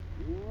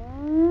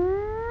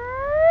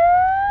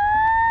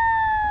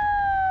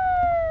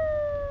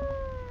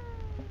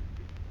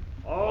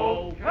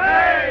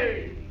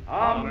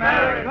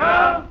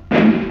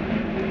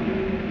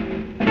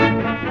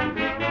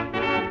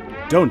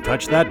Don't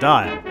touch that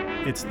dial.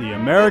 It's the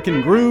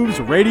American Grooves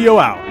Radio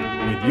Hour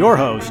with your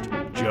host,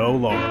 Joe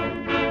Lauro.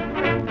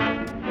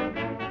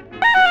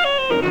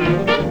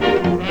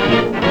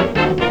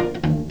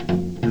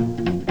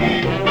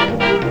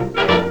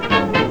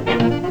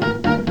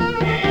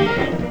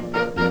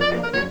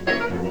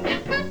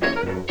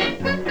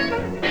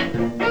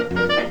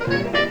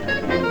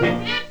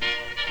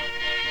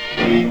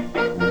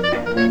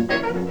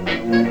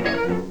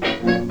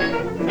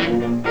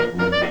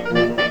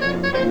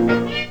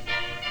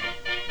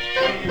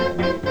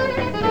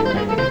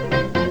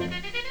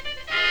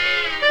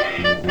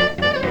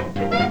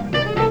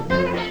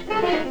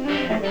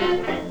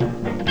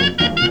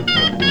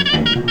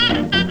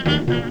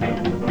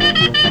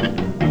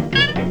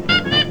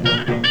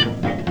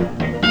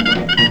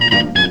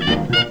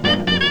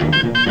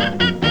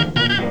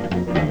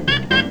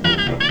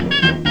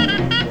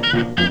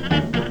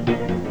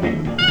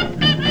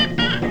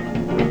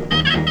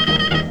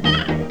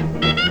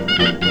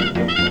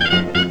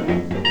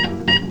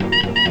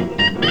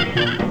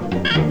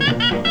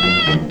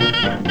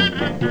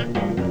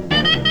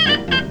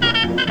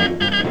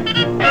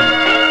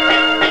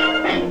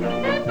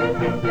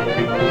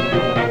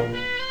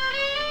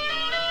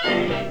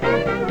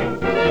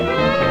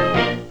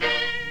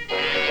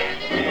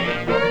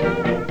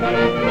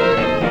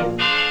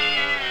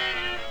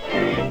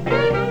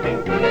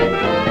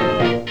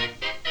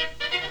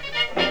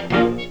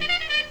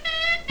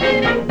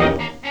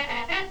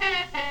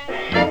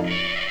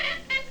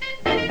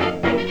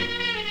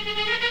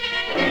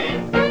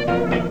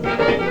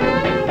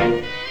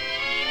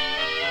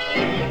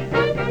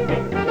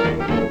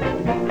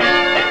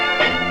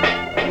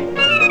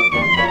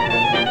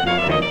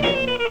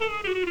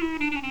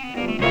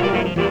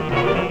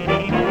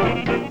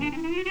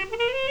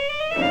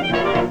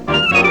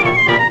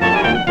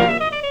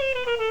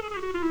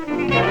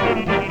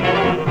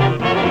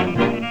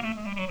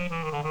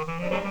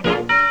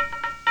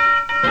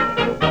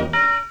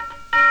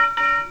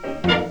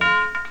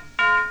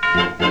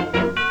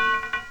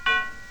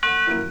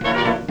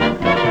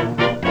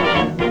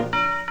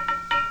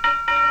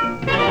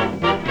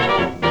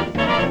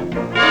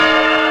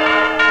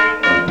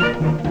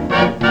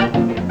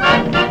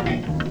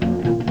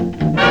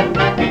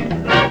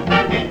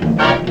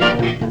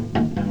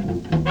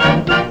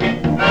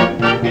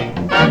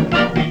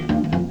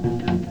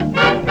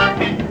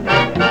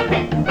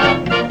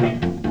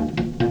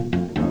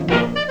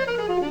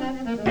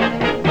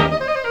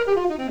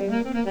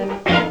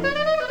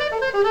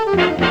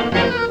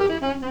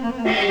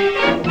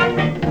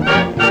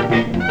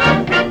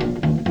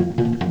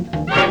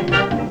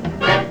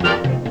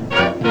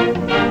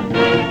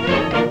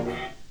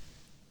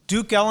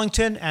 Duke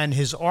Ellington and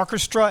his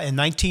orchestra in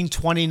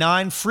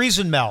 1929,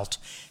 Friesenmeld,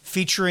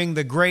 featuring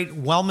the great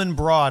Wellman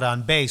Broad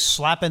on bass,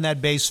 slapping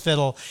that bass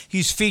fiddle.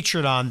 He's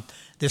featured on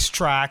this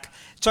track.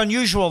 It's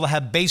unusual to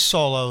have bass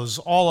solos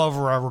all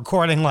over a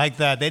recording like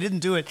that. They didn't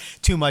do it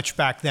too much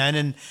back then,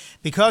 and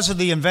because of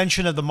the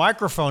invention of the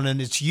microphone and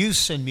its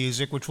use in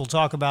music, which we'll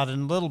talk about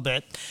in a little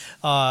bit,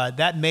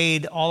 that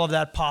made all of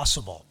that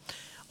possible.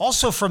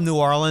 Also from New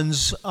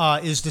Orleans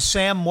is the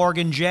Sam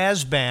Morgan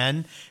Jazz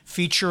Band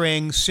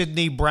featuring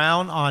Sidney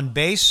Brown on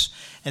bass,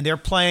 and they're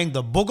playing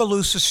the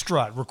Bogalusa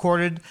Strut,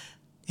 recorded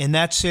in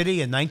that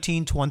city in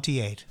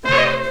 1928.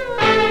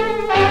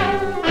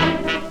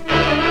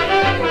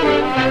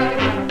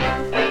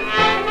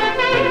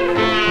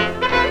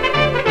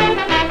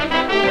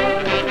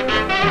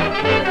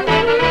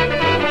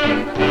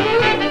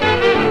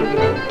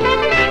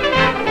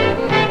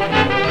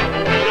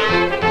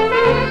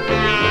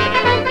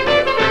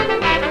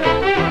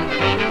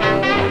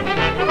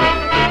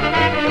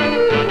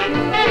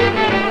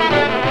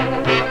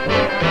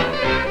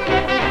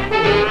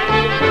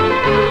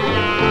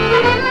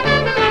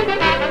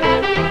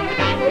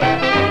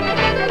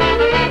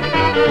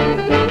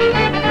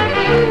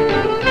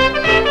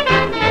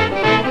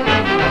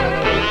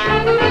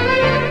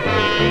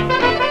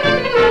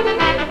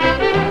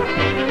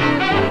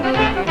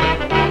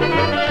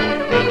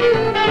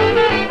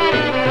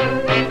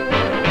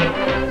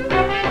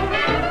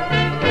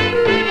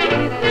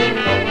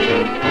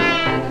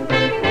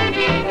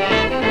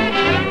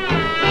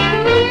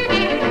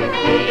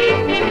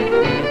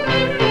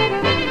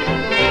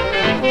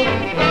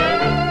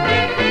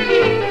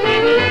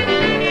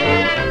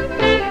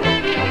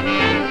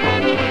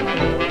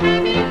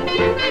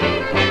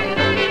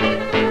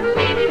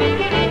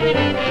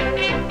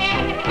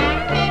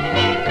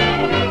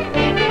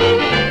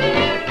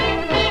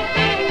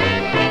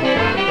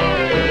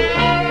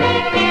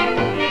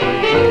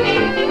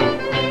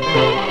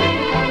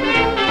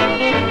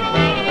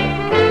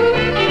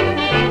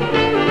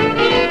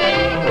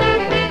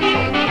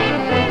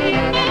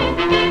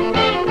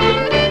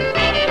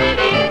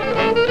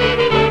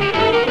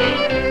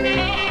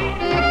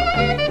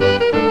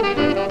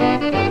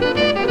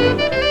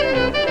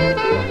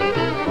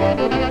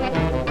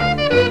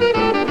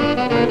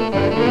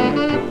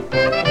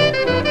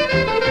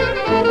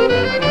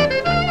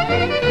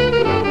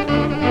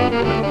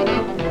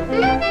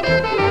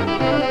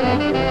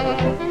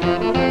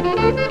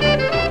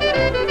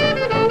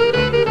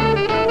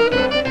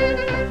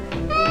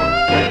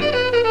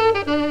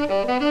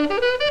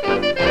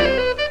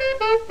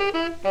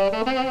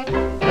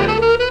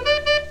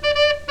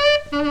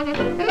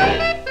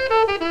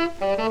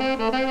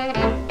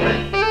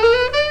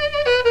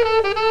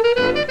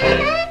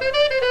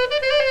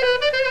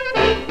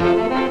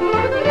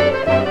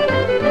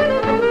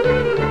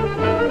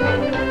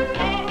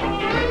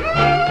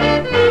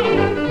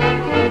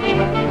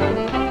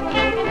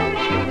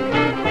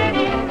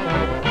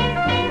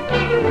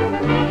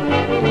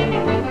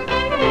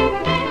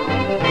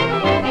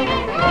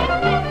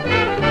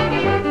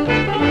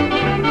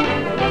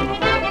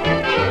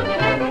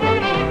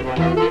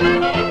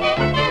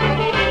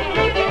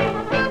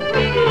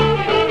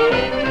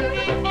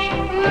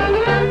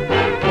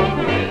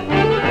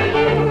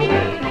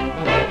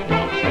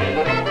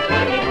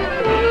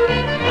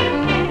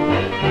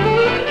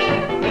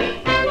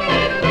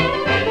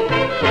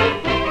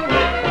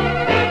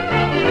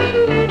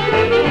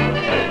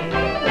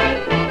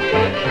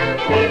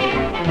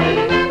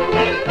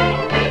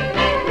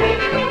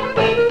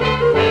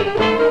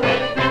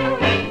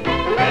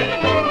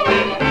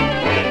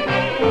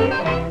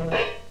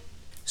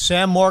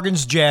 Sam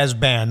Morgan's Jazz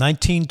Band,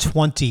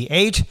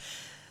 1928.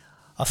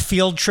 A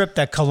field trip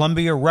that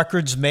Columbia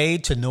Records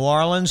made to New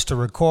Orleans to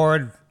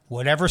record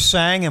whatever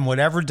sang and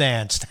whatever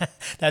danced.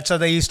 That's how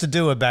they used to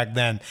do it back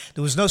then.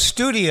 There was no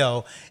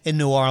studio in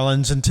New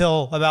Orleans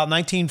until about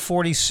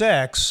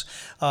 1946.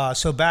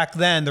 So back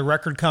then, the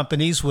record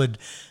companies would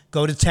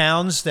go to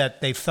towns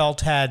that they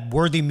felt had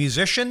worthy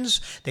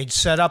musicians. They'd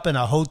set up in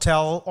a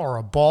hotel or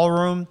a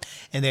ballroom,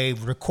 and they'd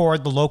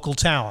record the local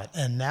talent.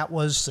 And that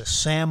was the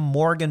Sam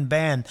Morgan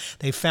Band.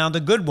 They found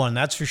a good one,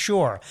 that's for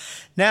sure.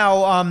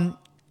 Now,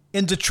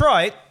 in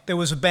Detroit, there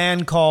was a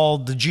band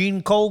called the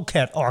Gene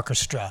Colquet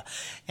Orchestra,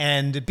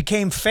 and it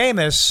became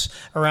famous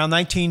around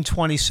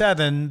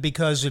 1927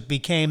 because it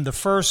became the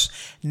first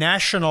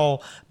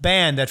national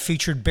band that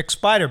featured Bix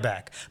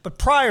Beiderbecke. But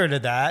prior to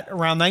that,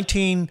 around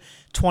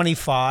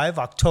 1925,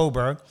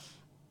 October,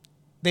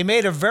 they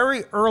made a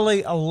very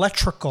early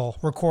electrical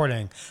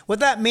recording. What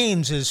that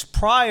means is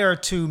prior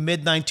to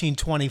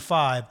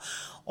mid-1925,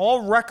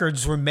 all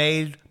records were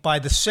made by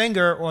the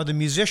singer or the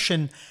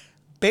musician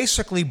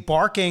basically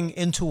barking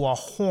into a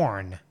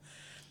horn,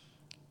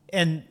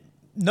 and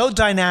no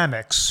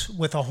dynamics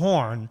with a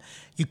horn.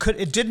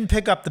 It didn't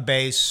pick up the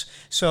bass,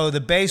 so the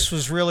bass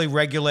was really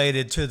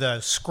regulated to the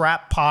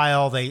scrap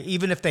pile.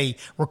 Even if they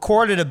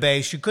recorded a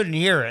bass, you couldn't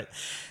hear it.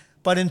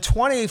 But in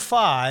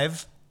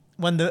 25,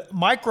 when the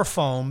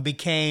microphone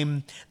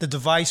became the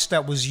device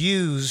that was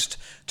used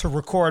to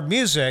record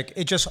music,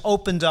 it just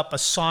opened up a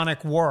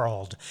sonic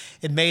world.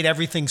 It made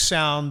everything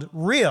sound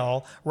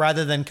real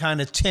rather than kind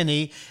of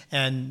tinny.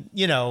 And,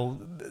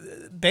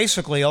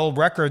 basically old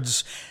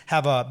records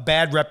have a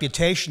bad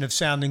reputation of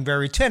sounding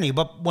very tinny.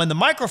 But when the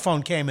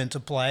microphone came into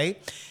play,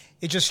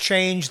 it just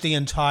changed the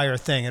entire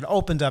thing. It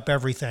opened up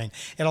everything.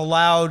 It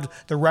allowed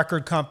the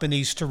record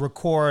companies to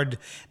record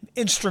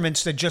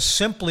instruments that just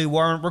simply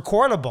weren't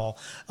recordable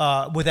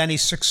with any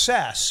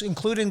success,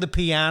 including the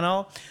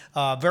piano.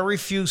 Very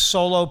few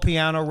solo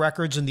piano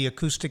records in the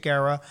acoustic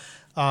era.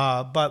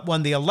 But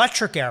when the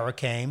electric era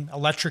came,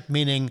 electric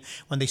meaning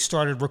when they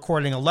started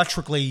recording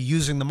electrically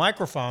using the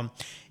microphone,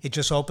 it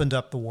just opened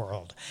up the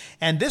world.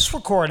 And this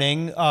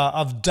recording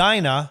of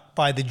Dinah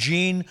by the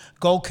Gene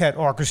Colquet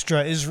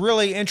Orchestra is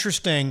really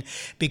interesting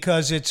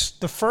because it's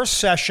the first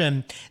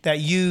session that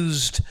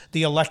used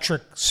the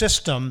electric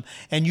system,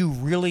 and you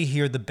really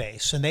hear the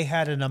bass. And they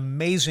had an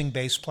amazing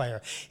bass player.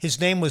 His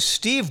name was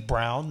Steve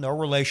Brown, no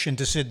relation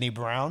to Sidney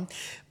Brown,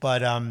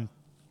 but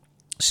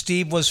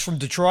Steve was from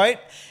Detroit,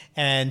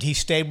 and he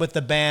stayed with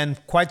the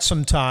band quite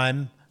some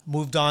time,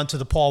 moved on to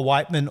the Paul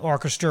Whiteman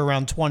Orchestra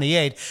around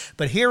 28.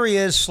 But here he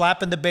is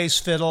slapping the bass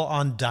fiddle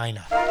on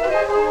Dinah.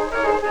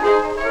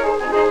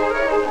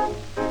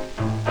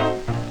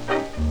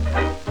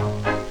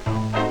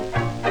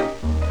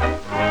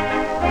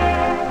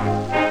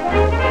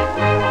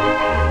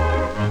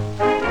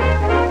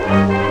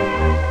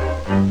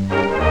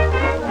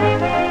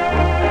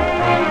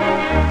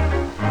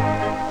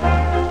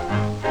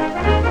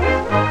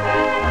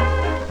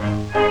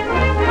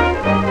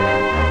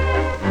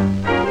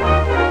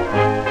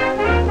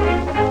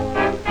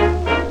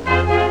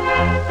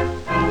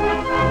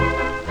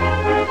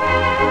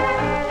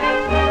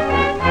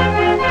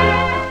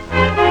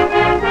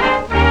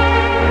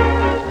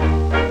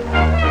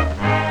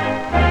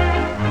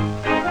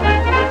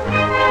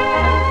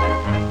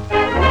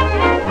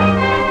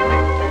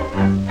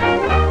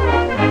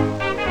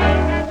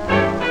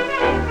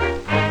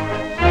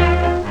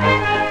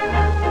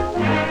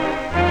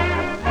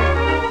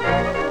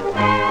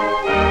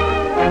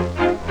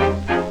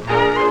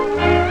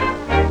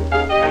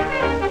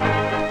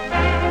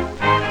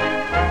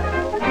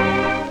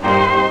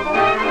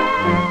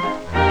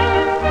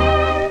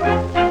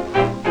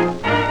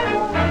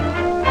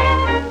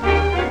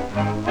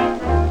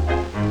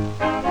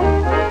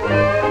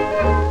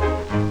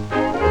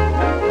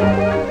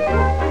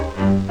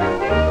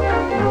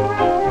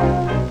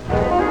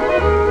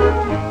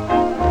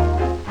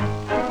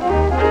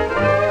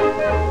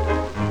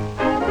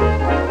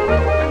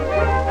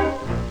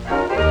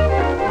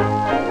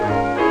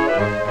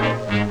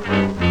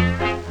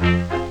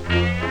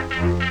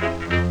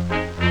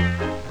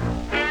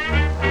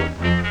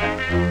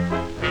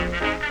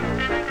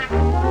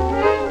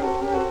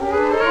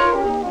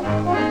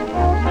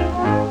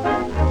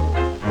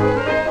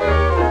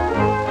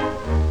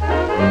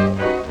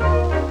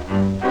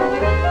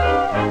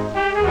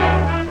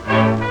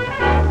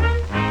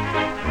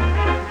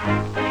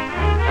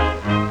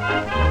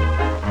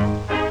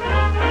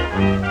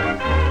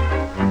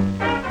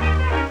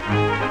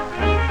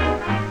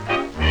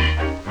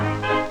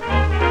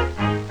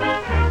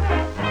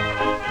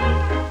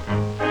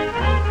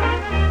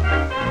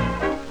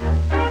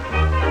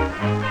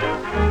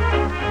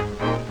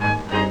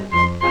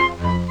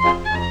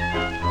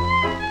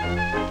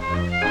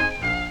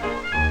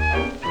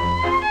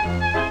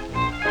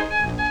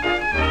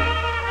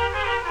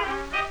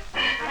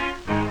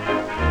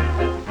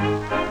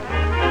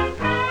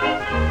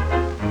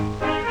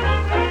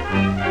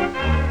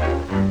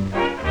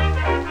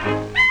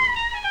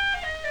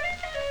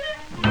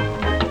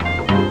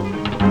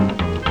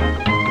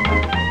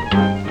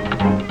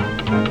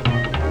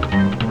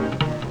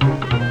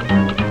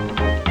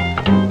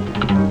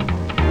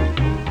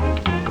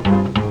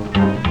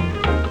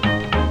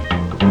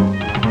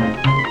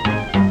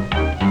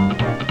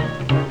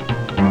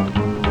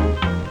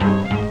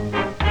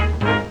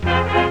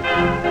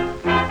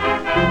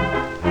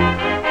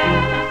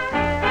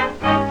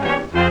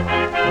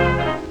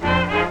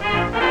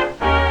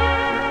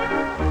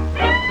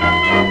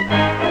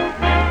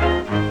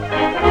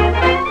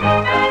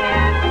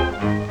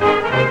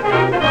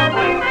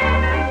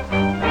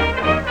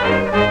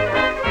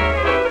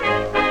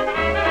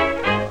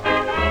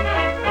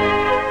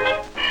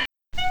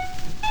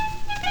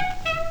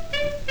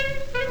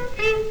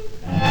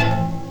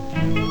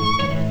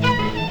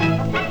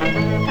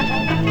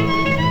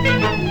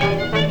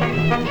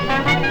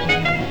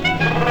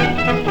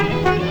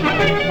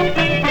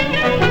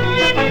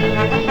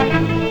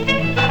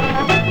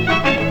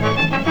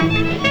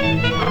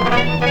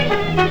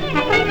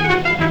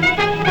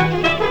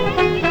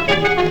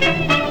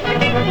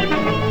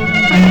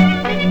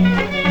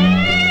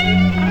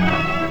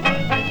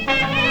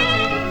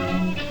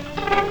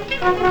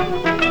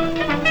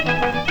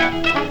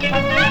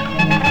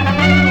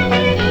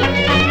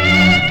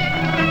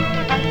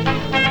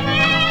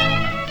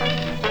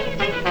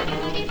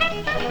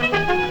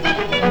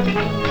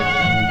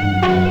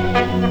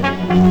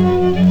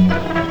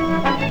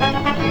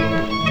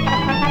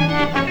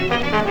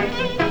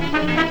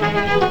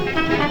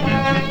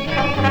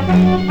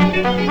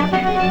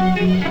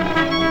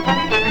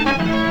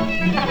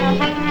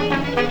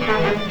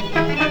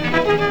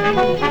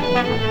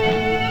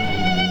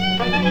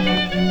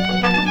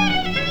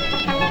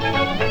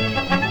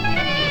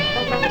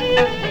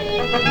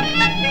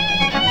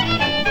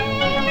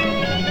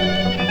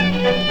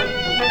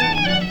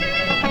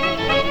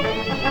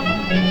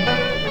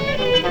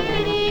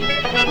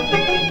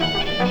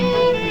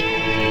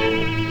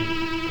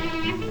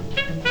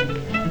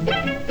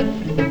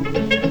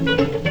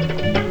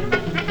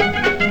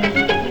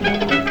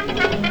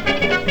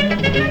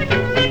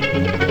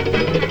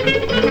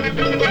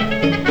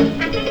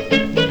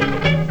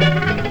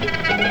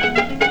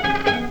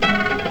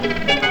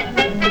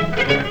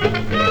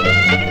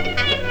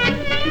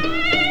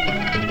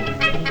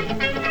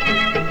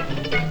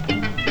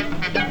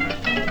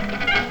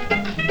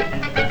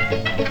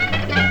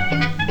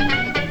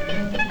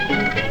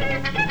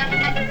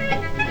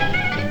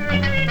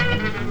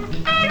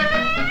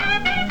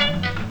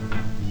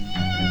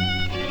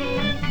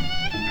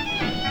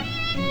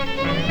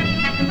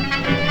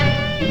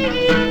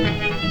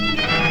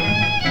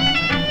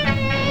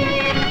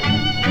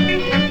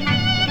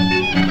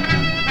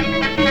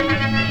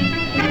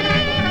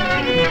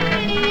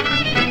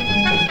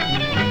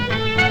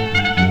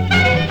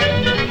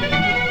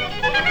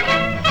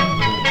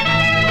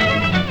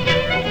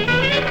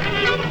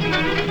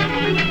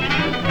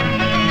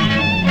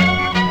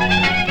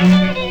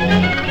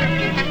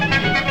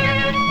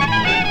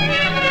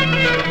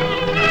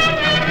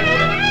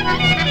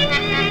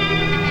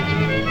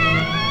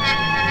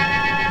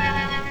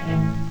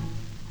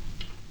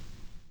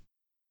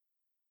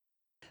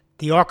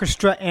 The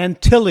Orchestra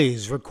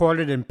Antilles,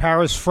 recorded in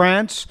Paris,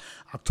 France,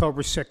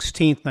 October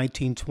 16,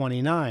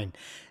 1929.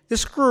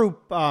 This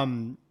group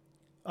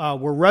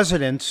were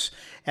residents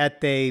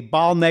at the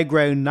Bal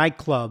Negre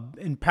nightclub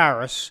in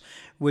Paris,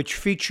 which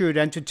featured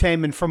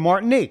entertainment from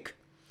Martinique.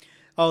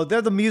 Oh,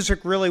 there the music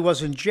really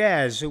wasn't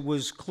jazz. It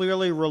was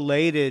clearly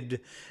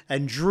related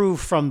and drew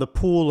from the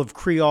pool of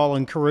Creole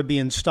and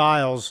Caribbean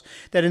styles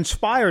that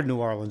inspired New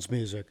Orleans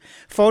music.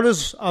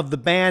 Photos of the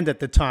band at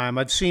the time,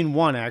 I've seen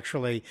one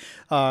actually,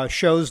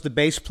 shows the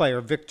bass player,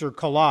 Victor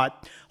Collat,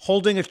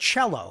 holding a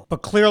cello.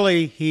 But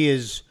clearly he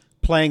is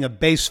playing a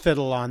bass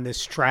fiddle on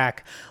this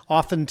track.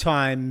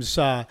 Oftentimes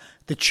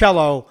the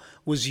cello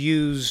was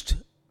used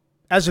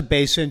as a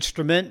bass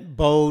instrument,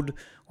 bowed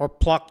or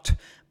plucked,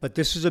 but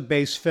this is a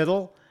bass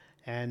fiddle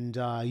and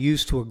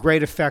used to a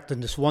great effect in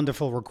this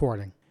wonderful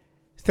recording.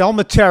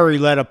 Thelma Terry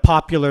led a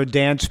popular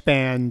dance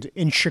band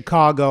in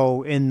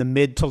Chicago in the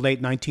mid to late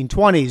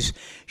 1920s.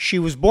 She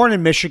was born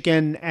in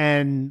Michigan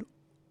and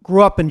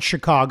grew up in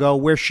Chicago,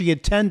 where she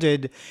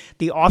attended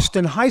the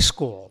Austin High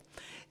School.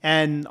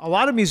 And a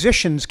lot of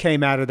musicians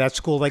came out of that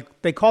school.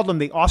 They called them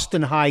the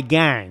Austin High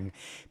Gang.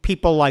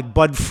 People like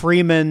Bud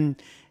Freeman,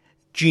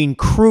 Gene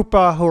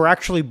Krupa, who are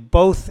actually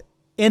both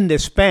in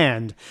this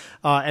band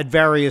at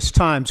various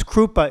times.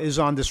 Krupa is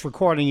on this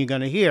recording you're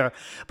going to hear.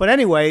 But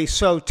anyway,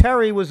 so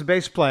Terry was the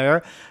bass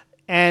player,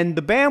 and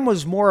the band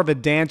was more of a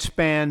dance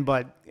band,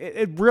 but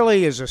it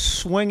really is a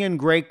swinging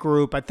great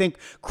group. I think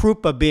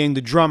Krupa being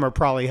the drummer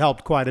probably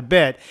helped quite a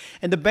bit.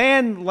 And the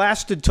band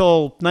lasted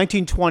till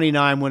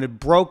 1929 when it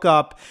broke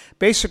up,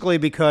 basically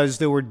because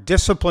there were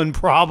discipline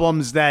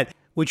problems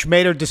which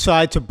made her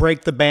decide to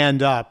break the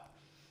band up.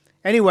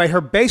 Anyway, her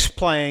bass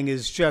playing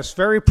is just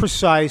very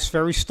precise,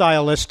 very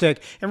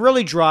stylistic, and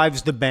really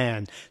drives the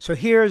band. So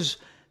here's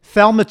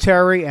Thelma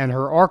Terry and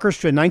her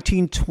orchestra,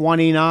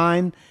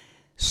 1929,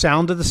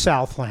 Sound of the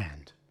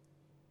Southland.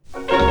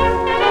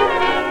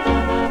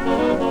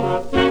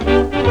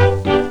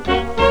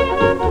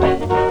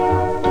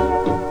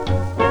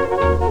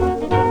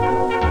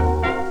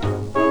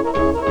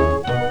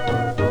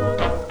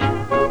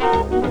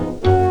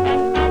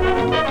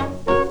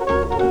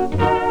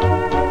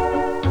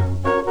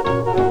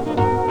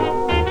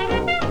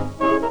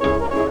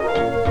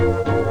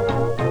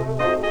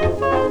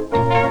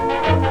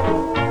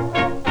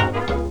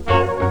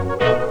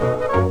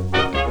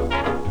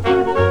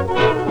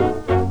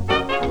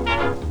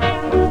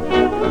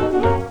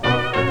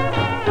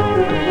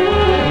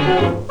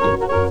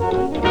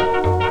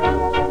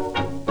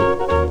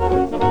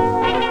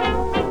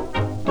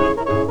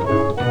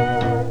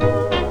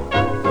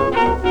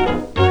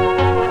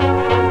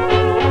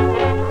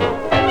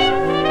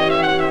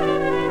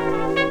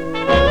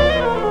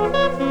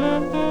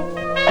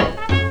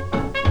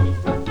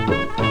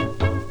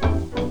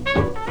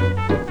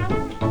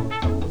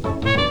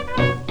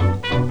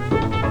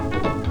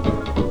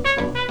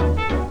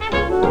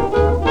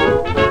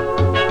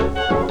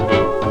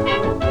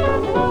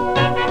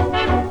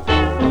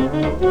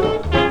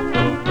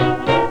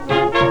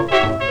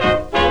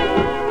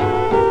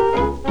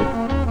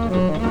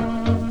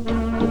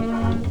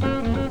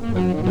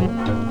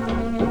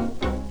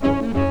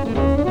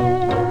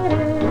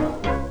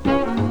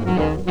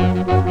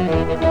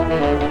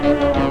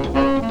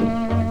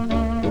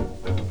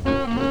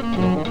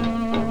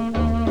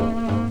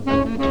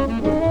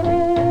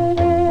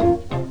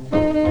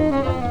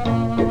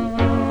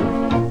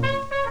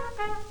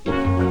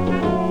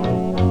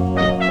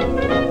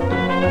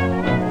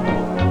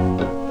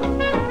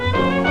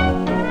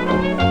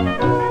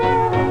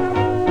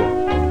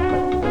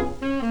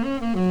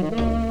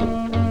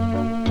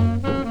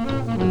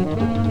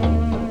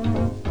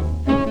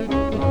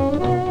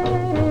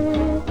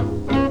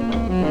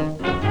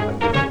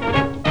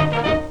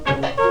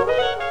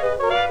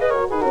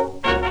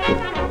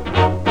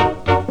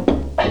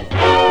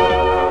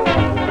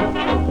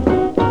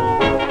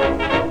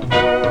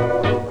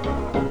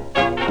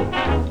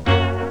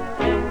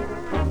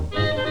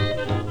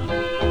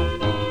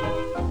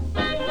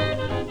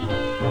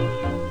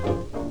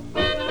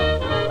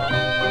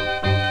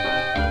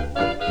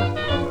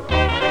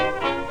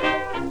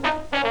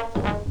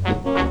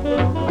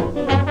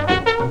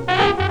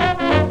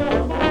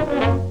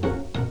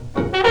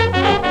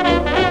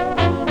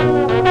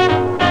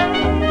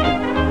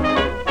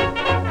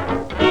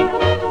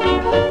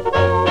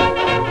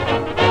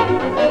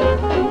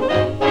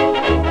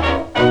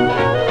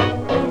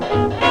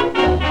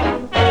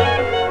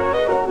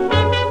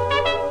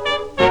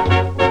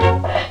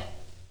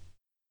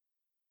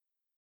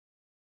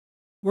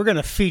 we're going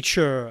to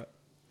feature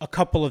a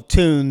couple of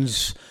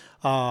tunes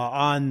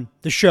on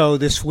the show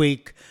this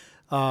week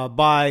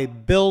by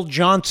Bill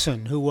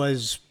Johnson, who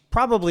was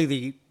probably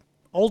the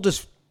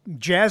oldest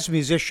jazz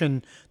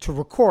musician to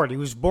record. He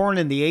was born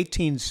in the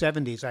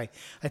 1870s. I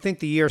think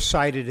the year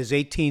cited is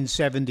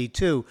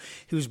 1872.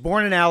 He was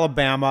born in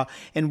Alabama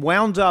and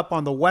wound up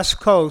on the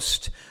West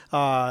Coast,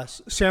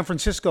 San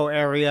Francisco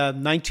area,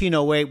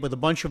 1908 with a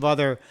bunch of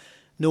other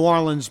New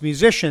Orleans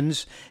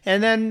musicians,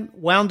 and then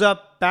wound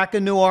up back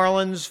in New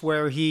Orleans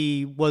where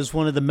he was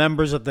one of the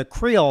members of the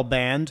Creole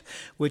Band,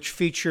 which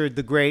featured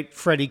the great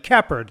Freddie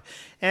Keppard.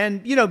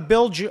 And, you know,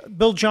 Bill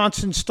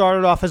Johnson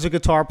started off as a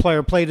guitar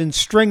player, played in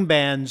string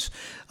bands,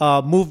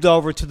 moved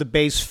over to the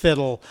bass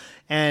fiddle,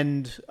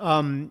 and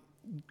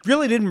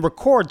really didn't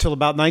record till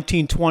about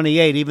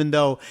 1928, even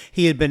though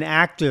he had been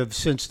active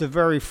since the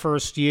very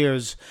first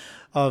years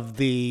of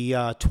the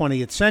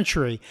 20th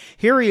century.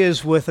 Here he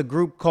is with a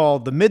group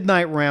called the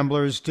Midnight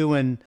Ramblers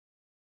doing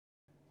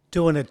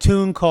a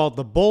tune called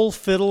The Bull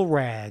Fiddle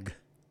Rag.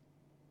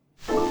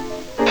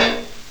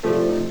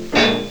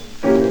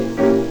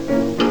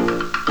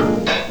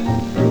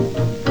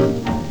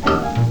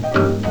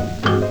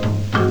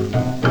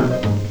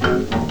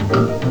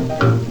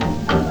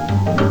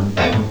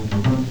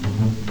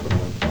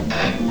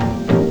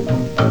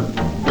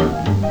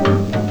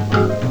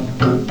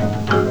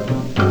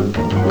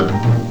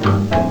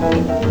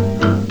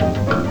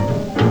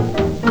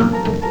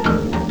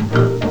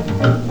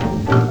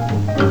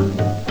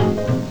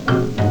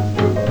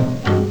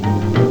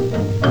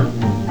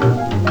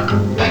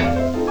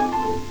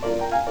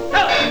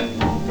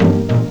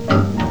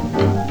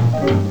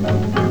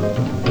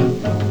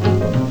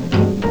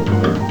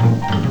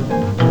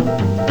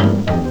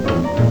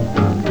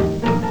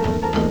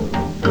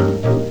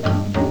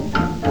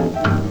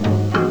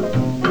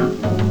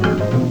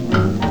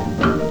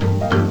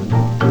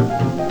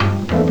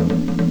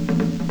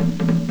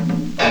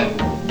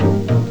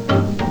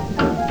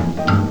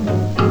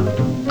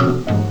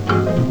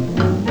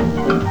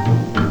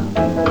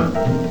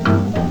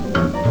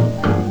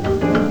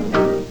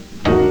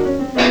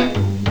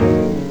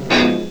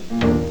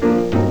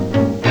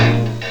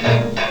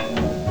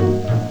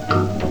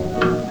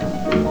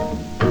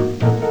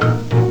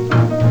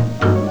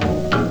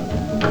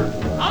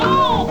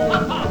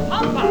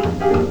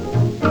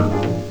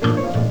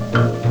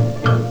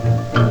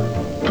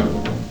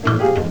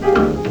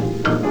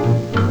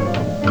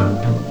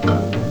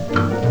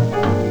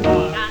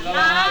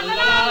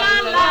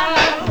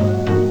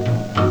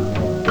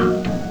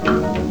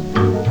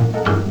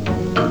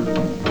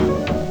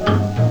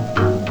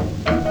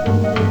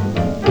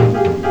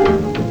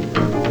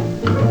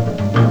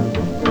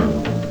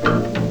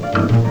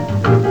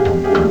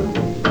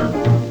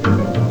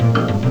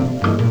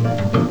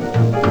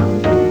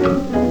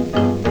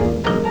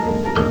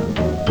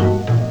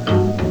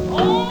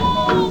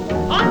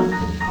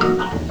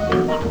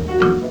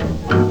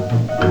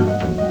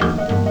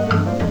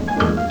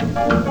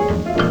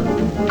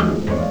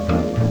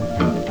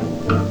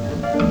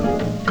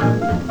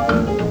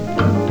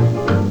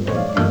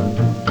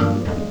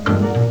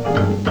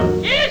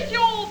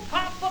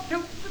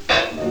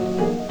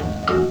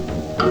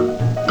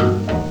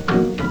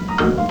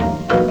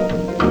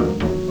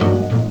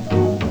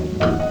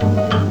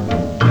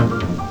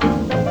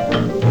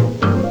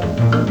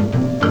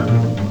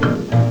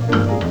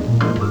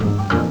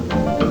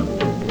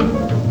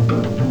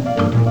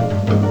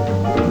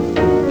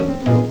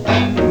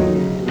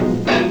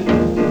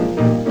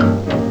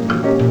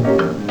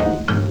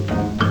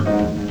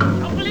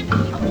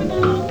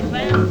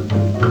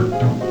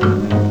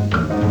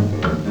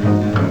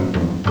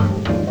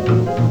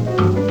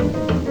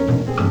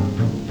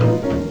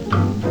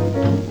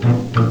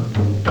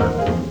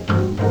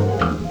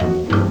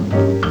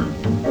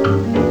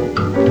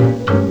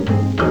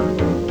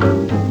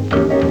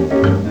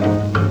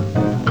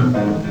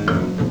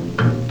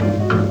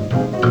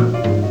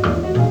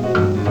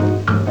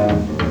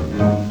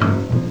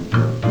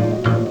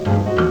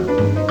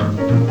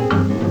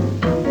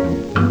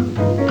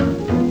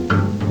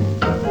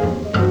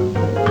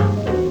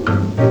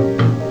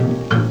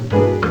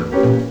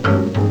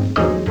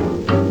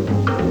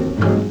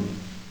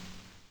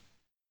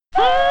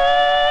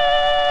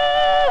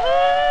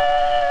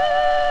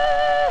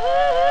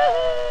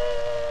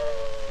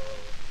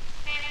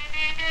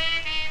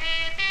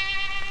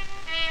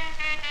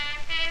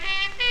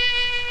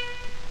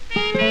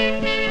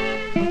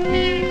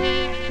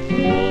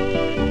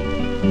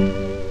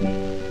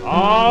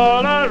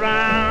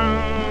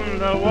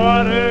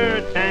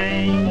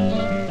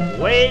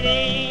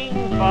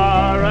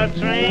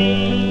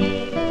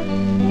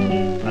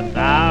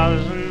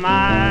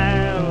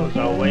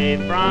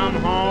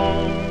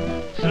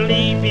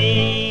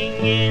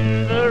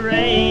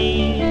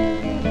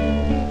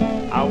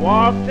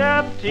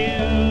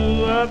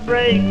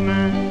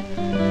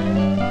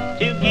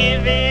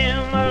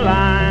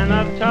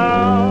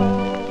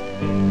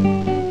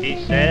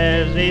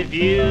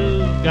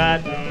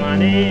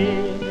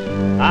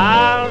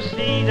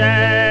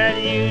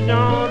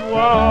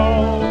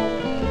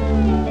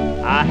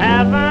 I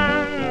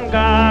haven't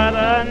got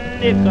a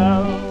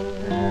nickel,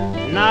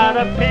 not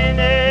a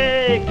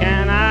penny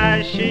can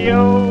I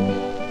show.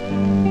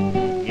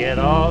 Get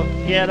off,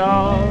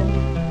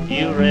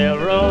 you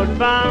railroad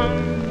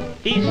bum.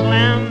 He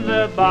slammed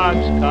the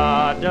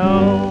boxcar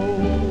door.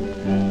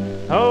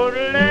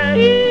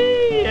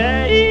 Hold-a-lee,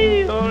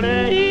 hey,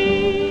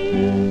 hold-a-lee.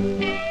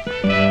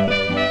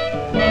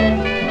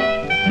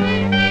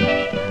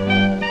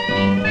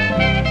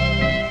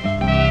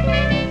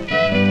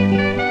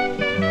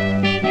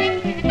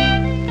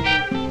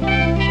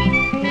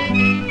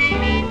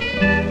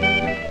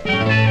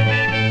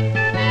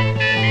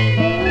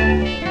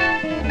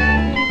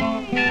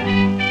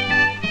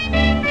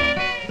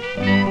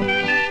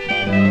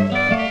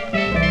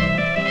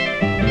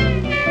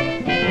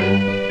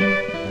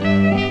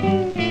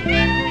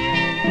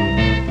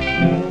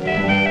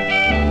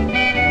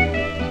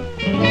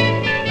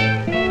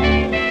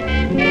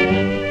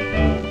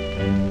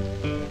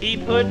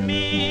 Put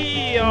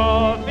me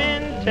off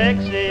in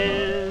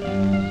Texas,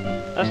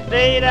 a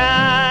state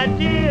I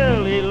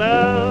dearly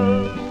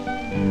love.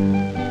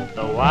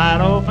 The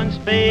wide open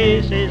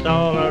spaces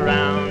all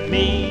around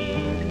me,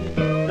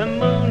 the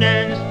moon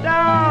and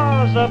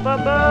stars up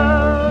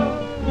above.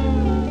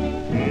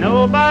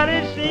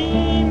 Nobody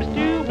seems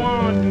to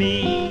want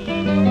me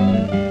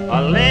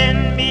or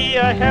lend me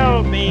a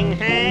helping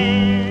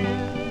hand.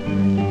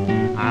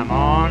 I'm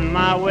on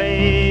my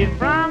way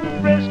from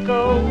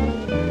Frisco,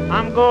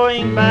 I'm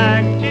going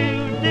back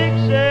to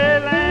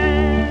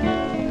Dixieland.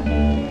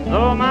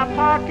 Though my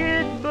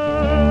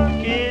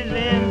pocketbook is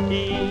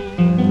empty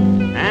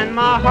and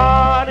my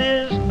heart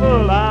is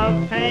full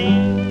of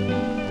pain,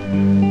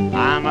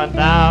 I'm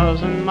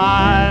 1,000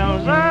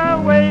 miles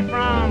away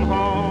from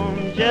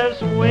home,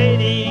 just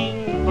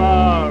waiting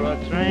for a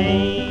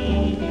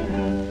train.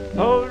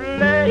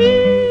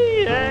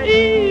 Hold-a-lee,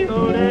 hey,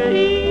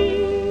 hold-a-lee.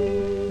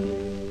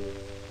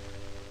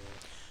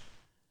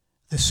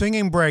 The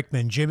Singing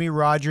Brakeman, Jimmie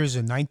Rodgers,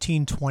 in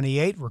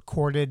 1928,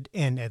 recorded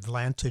in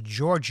Atlanta,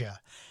 Georgia.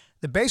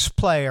 The bass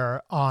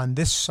player on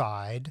this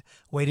side,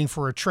 Waiting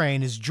for a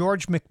Train, is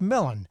George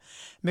McMillan.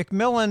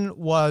 McMillan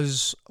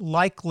was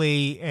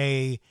likely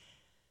a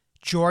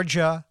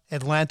Georgia,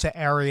 Atlanta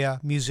area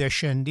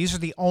musician. These are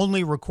the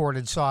only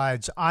recorded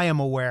sides I am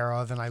aware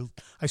of, and I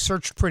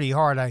searched pretty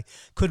hard. I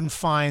couldn't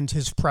find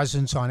his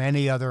presence on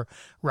any other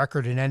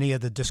record in any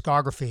of the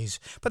discographies.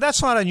 But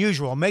that's not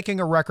unusual.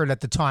 Making a record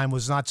at the time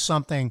was not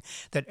something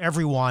that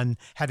everyone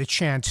had a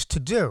chance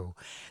to do.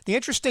 The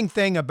interesting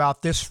thing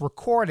about this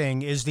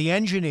recording is the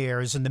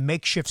engineers in the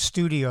makeshift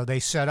studio they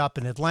set up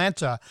in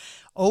Atlanta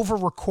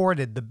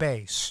over-recorded the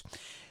bass.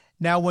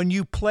 Now, when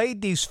you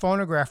played these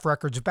phonograph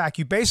records back,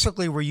 you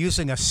basically were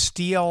using a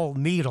steel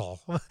needle,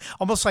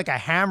 almost like a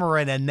hammer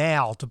and a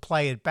nail to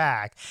play it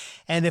back.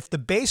 And if the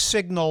bass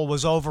signal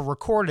was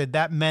over-recorded,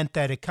 that meant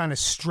that it kind of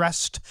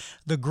stressed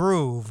the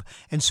groove.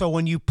 And so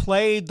when you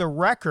played the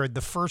record,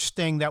 the first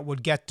thing that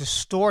would get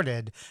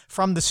distorted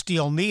from the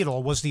steel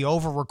needle was the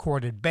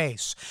over-recorded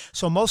bass.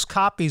 So most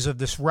copies of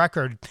this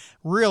record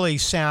really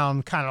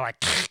sound kind of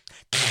like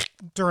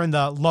during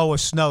the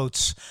lowest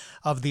notes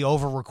of the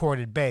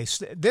over-recorded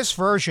bass. This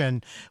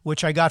version,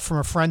 which I got from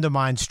a friend of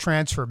mine's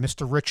transfer,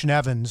 Mr. Rich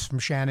Nevins from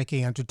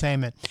Shanachie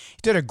Entertainment,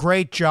 he did a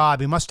great job.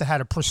 He must have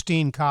had a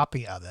pristine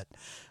copy of it.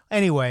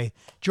 Anyway,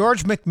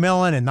 George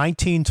McMillan in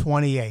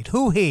 1928.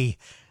 Hoo-hee.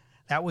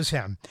 That was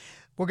him.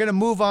 We're going to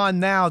move on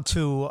now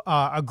to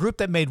a group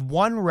that made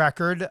one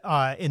record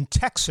in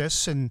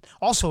Texas and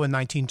also in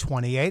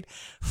 1928,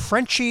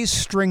 Frenchy's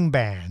String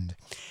Band.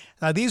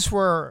 Now, these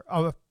were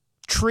a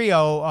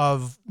trio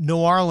of New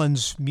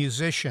Orleans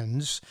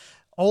musicians,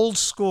 old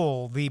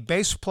school. The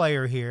bass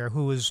player here,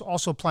 who is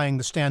also playing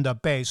the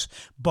stand-up bass,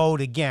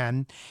 bowed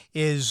again,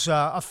 is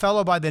a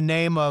fellow by the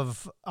name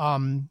of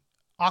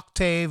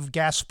Octave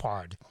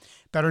Gaspard,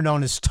 better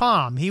known as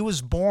Tom. He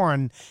was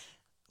born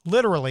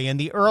literally in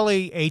the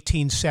early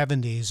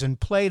 1870s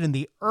and played in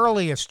the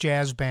earliest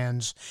jazz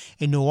bands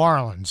in New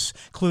Orleans,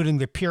 including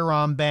the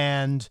Piron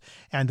Band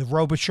and the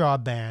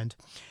Robichaud Band.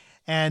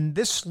 And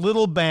this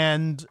little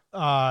band,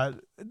 is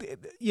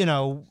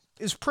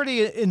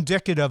pretty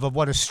indicative of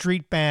what a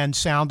street band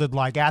sounded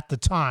like at the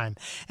time.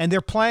 And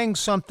they're playing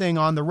something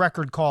on the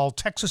record called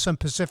Texas and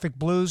Pacific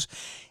Blues.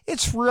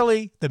 It's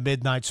really the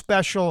Midnight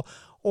Special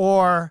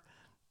or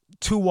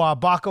Tuwa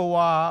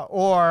Bakawa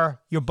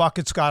or Your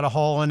Bucket's Got a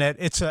Hole in It.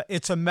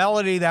 It's a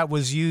melody that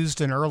was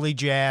used in early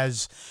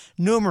jazz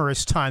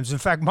numerous times. In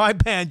fact, my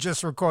band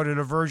just recorded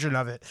a version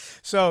of it.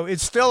 So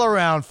it's still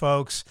around,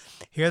 folks.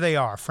 Here they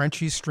are,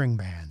 Frenchy's String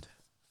Band.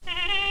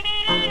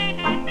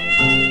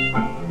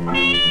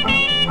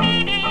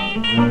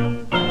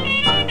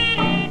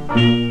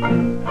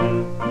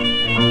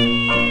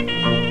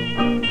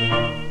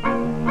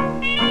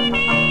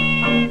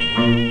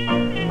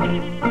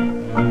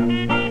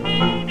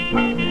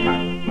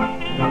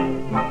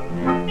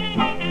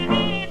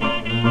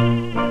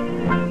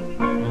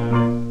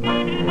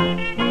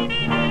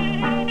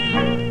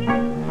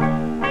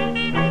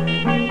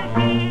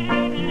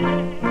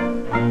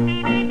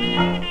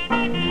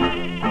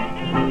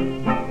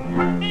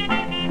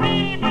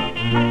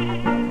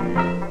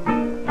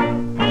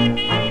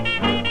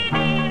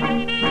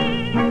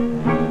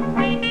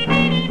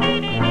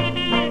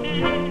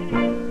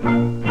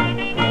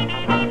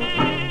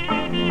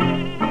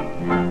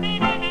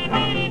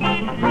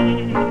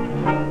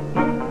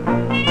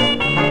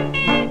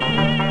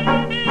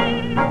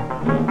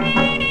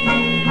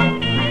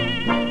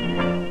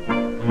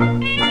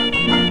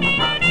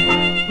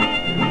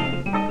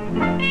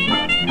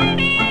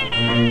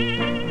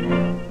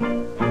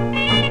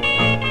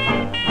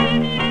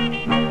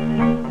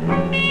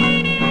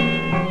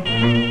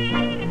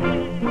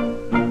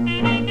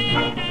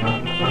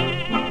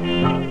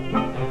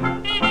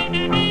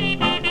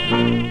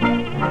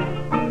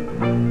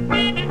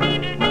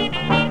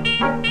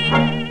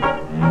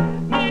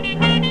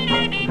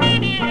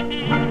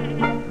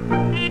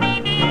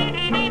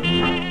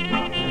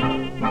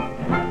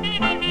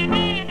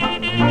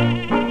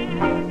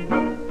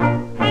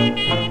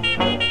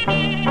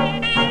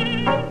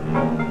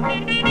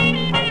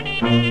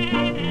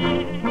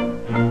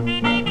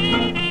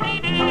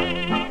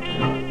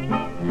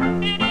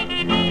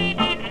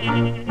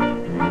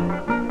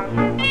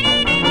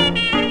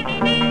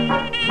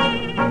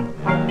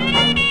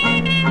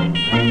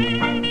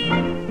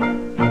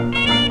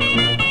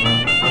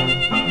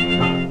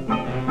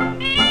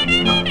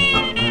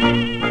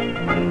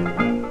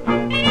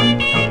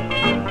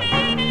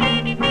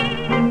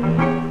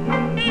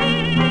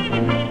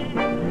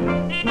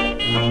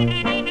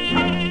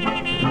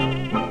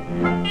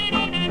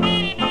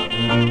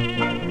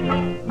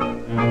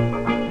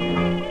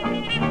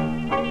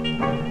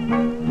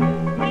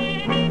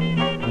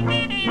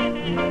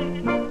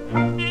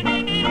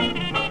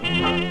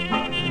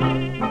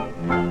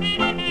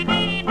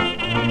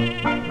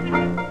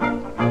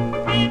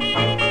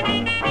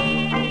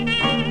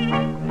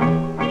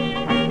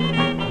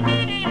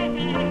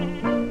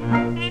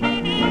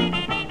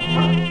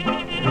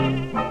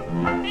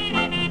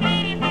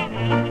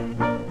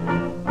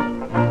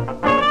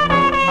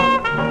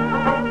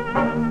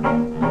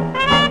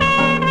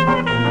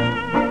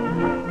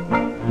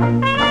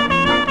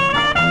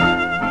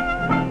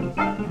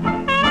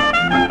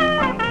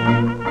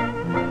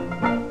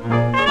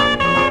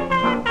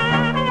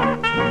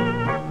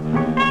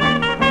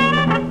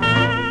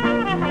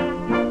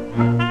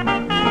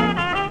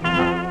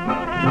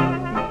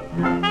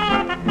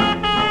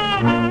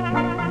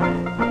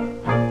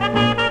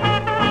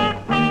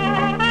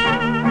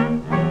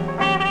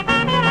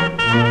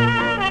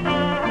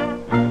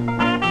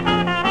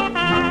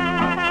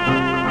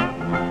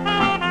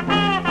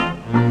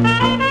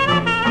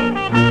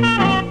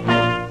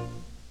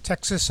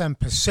 Texas and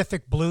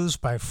Pacific Blues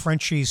by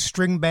Frenchy's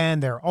String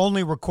Band, their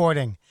only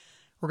recording.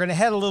 We're going to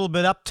head a little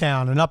bit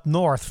uptown and up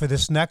north for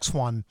this next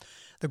one.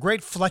 The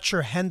great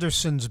Fletcher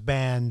Henderson's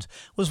band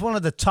was one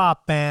of the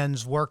top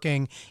bands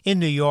working in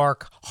New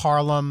York,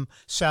 Harlem,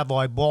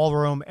 Savoy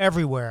Ballroom,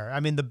 everywhere. I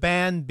mean, the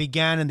band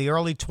began in the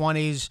early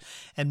 20s,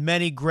 and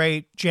many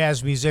great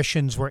jazz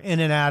musicians were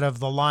in and out of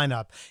the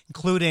lineup,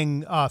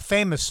 including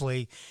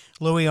famously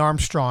Louis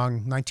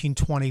Armstrong,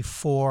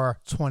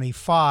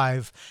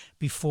 1924-25,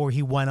 before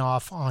he went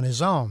off on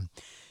his own.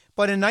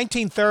 But in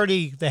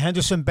 1930, the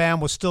Henderson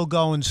Band was still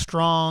going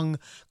strong.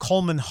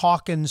 Coleman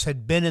Hawkins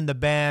had been in the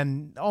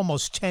band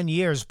almost 10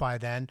 years by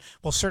then.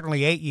 Well,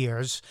 certainly 8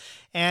 years.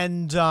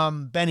 And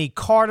Benny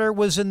Carter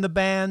was in the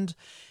band.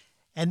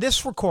 And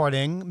this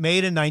recording,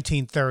 made in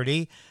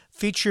 1930,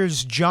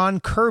 features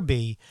John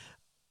Kirby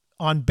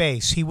on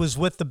bass. He was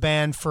with the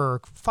band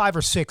for 5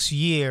 or 6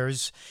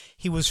 years.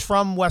 He was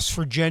from West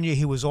Virginia.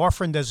 He was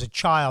orphaned as a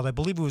child. I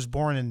believe he was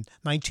born in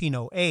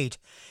 1908.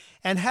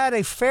 And had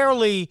a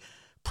fairly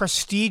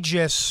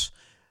prestigious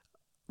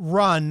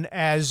run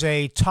as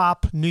a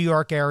top New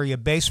York area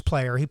bass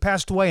player. He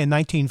passed away in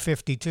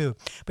 1952.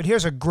 But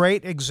here's a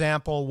great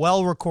example,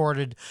 well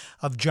recorded,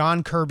 of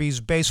John Kirby's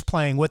bass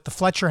playing with the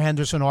Fletcher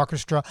Henderson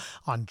Orchestra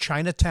on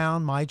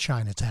Chinatown, My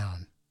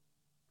Chinatown.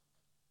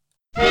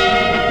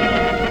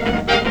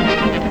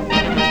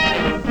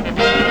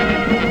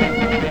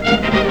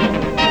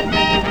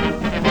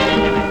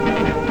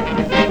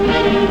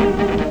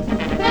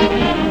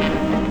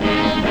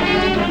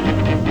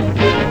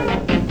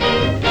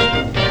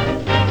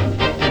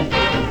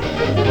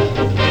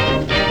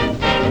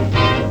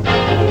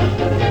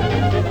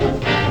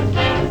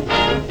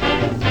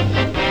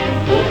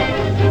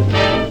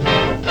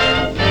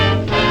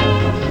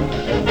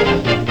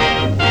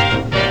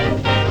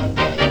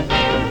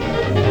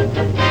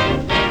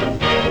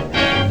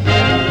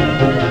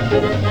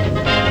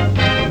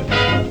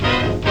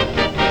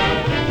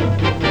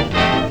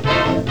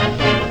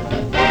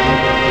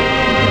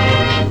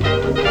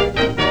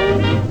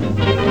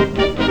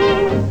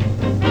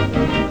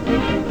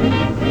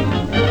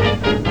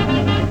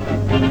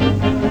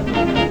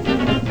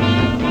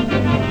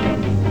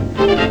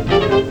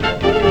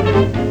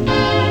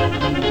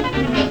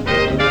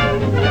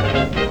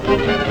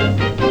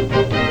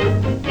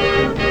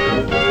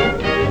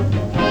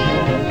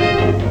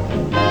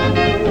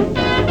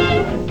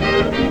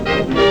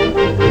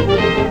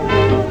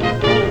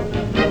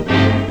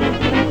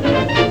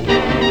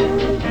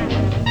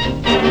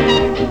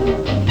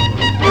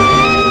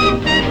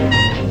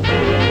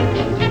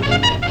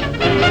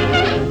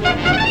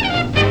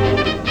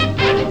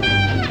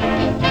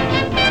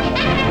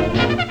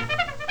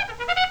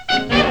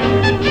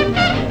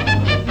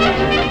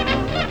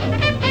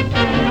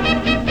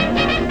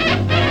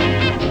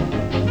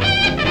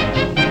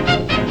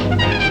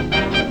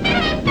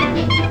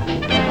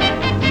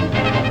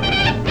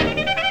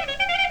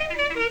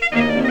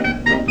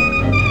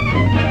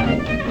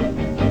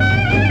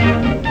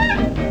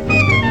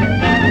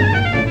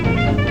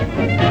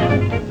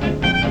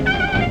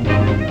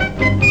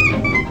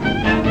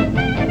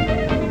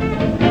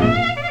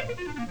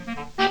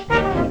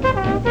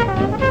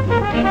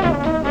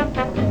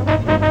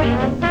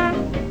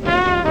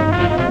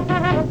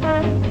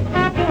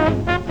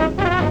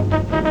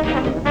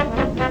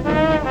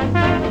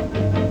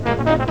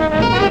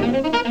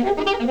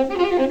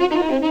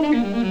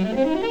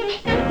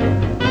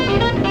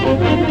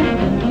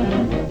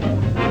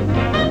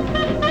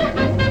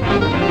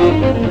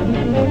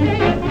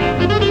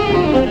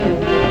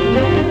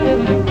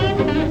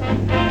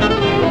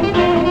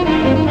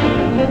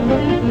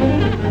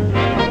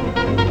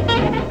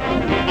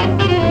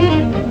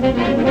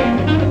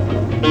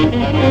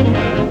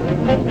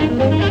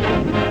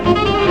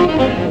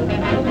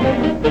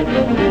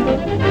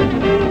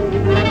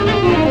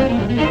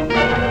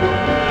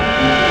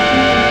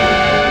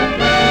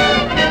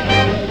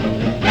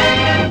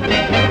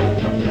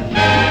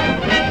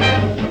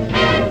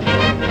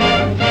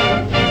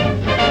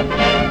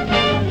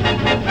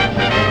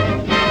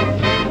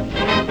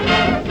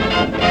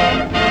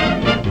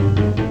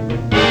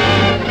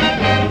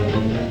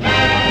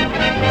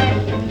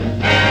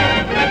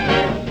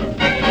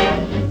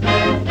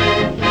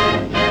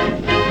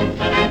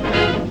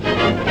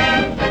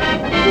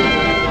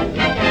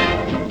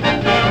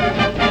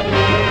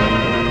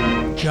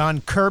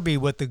 Kirby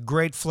with the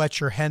great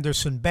Fletcher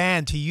Henderson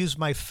Band. He used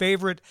my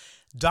favorite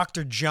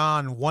Dr.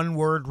 John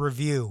one-word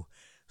review,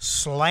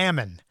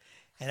 slammin'.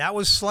 And that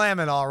was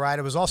slammin', all right.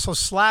 It was also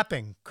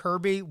slapping.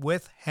 Kirby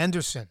with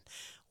Henderson.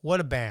 What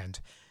a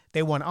band.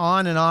 They went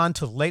on and on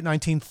to the late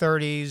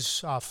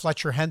 1930s.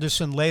 Fletcher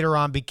Henderson later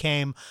on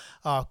became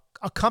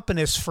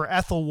accompanist for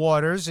Ethel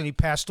Waters, and he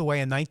passed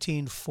away in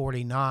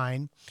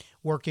 1949,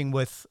 working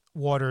with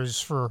Waters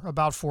for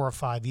about 4 or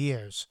 5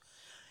 years.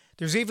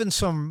 There's even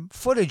some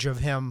footage of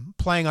him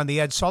playing on the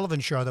Ed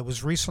Sullivan Show that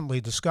was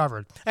recently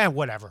discovered. And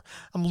whatever,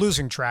 I'm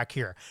losing track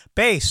here.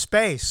 Bass.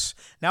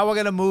 Now we're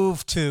going to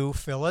move to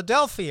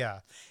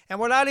Philadelphia. And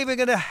we're not even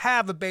going to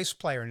have a bass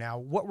player now.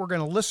 What we're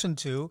going to listen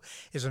to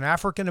is an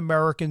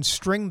African-American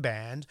string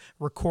band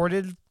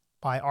recorded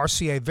by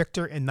RCA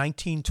Victor in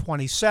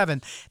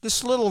 1927.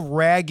 This little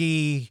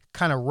raggy,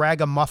 kind of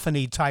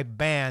ragamuffin-y type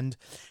band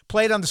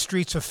played on the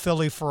streets of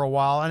Philly for a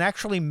while and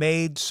actually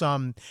made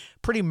some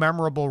pretty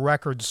memorable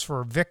records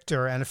for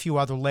Victor and a few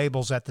other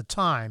labels at the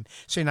time,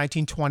 say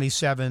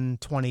 1927,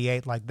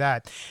 28, like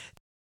that.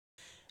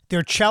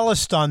 Their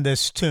cellist on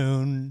this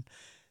tune,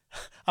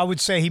 I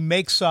would say he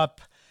makes up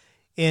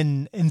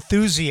in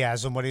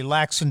enthusiasm what he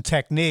lacks in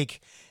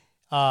technique.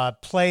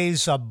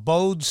 Plays a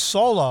bowed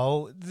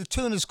solo. The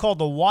tune is called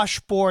The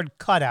Washboard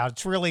Cutout.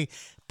 It's really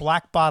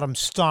Black Bottom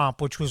Stomp,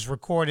 which was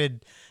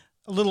recorded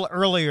a little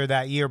earlier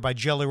that year by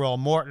Jelly Roll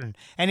Morton.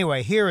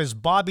 Anyway, here is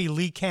Bobby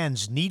Lee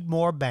Ken's Need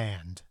More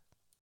Band.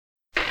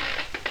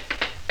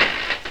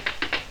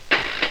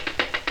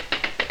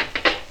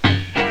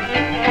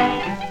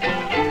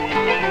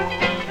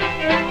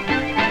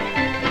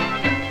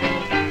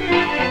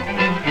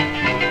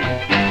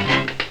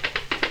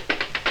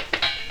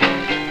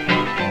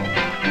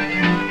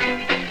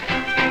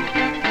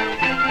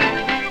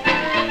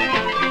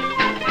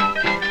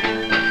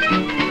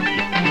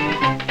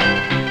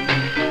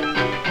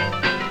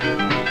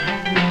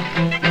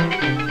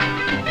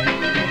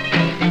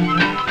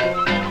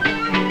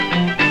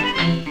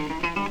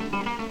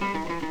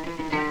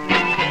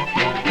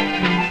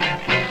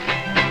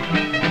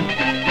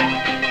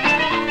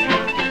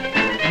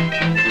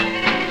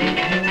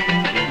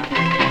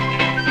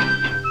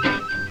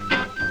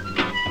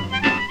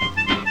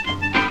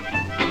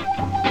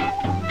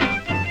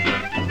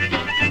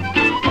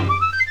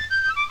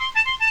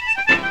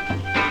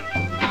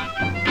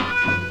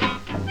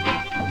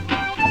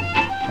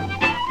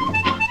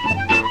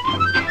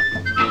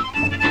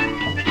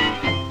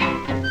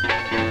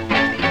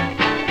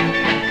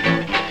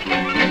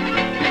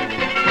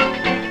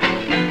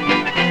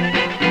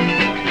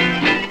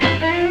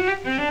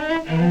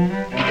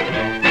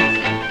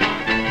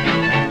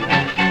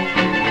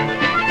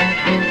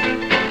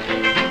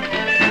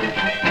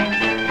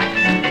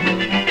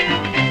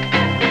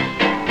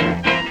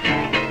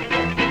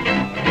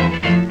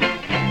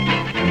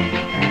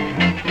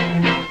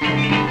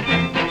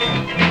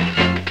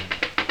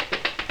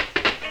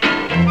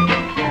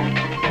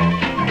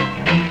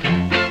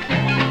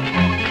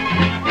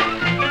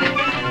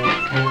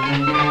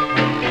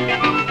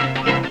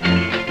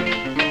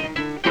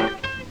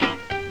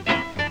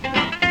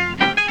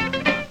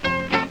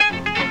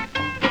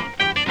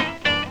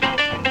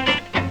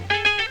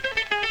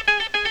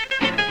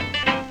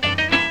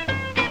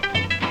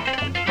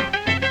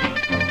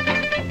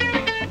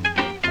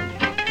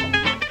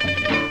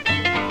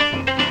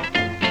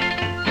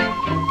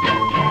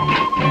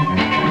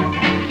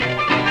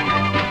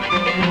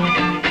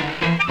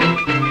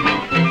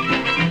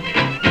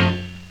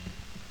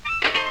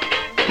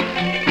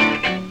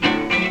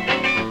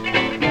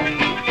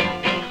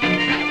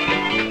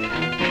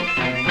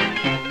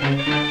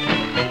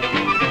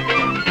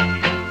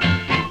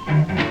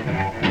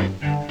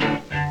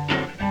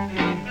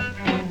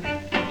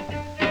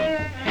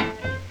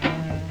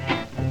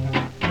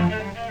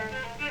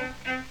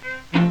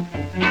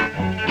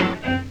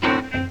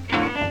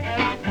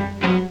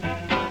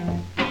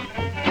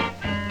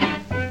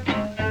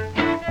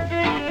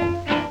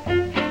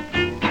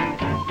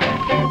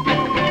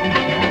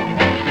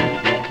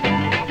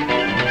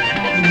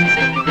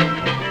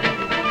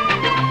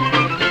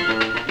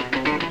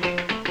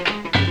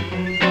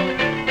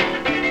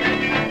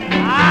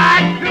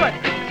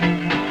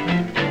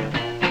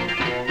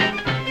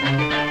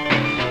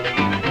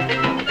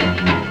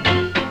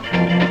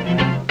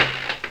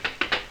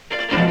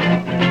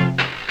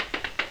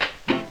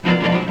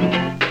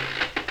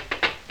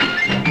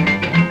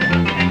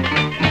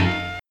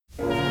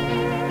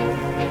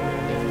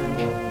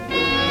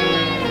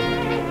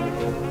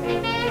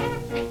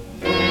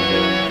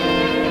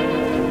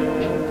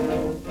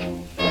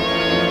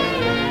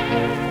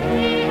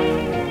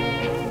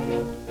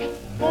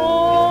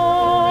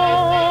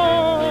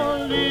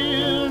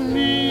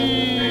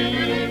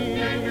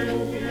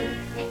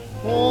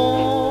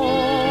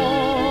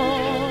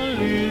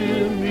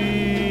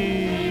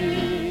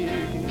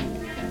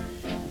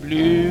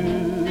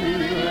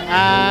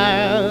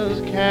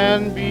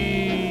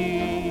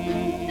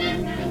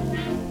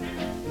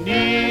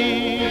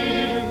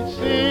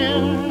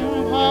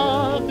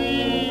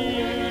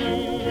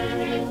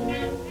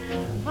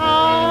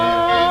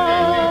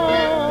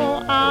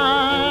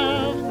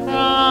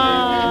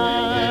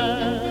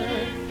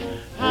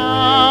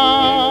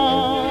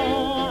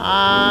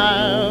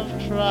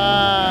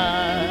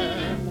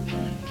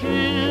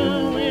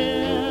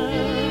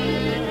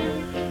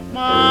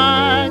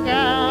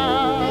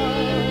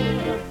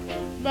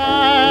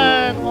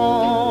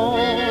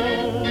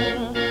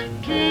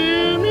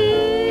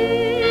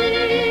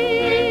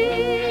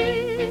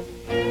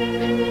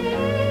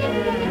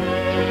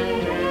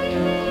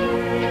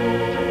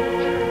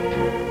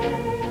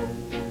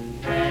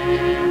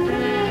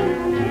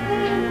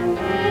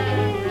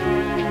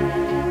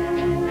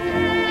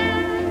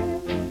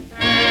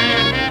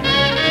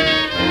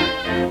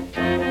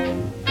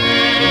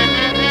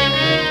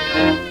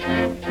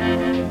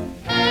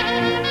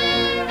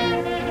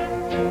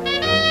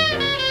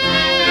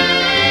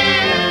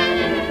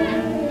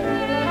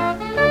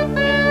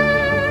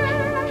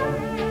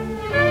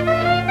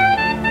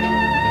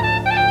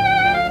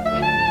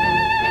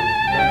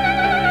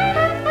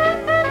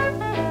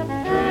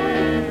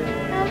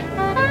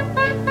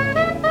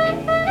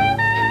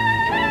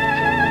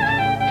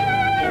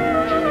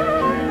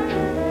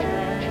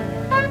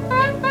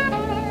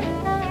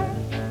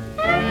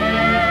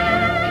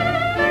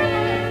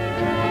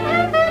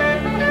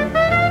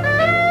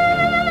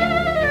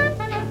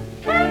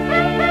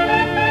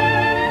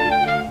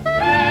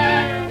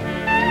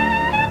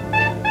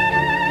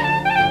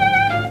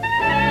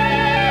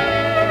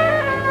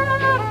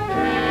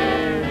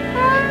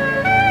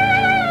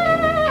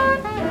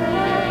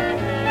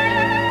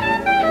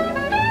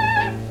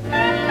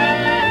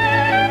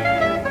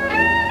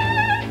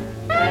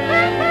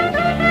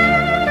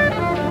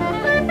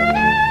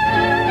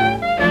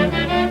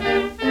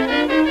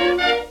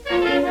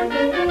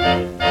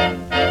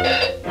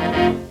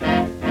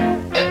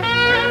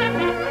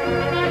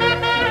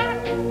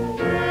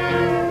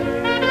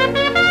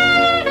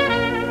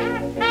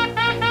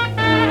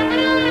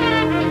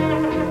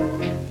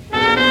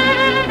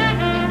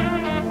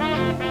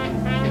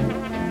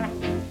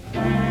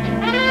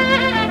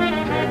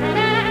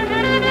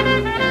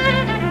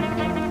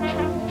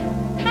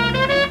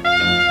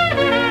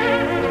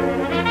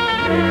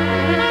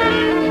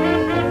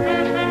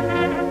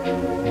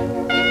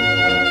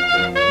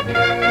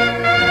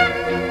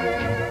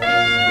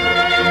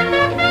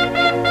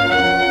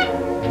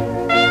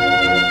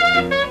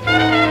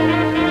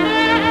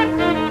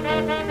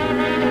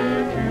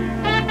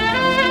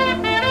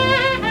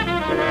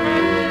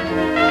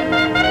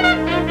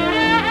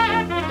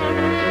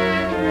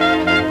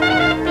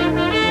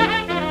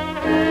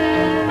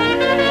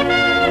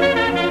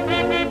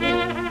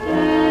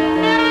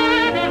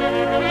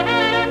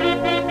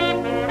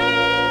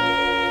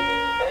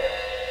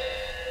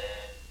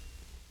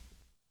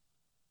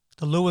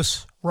 the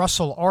Louis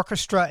Russell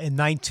Orchestra in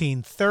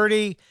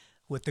 1930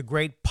 with the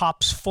great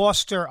Pops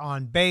Foster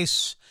on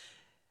bass.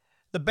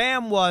 The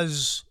band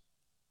was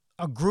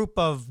a group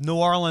of New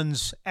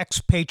Orleans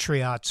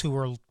expatriates who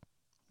were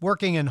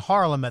working in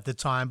Harlem at the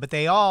time, but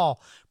they all,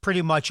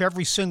 pretty much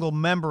every single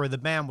member of the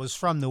band was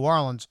from New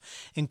Orleans,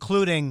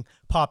 including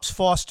Pops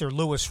Foster,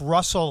 Louis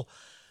Russell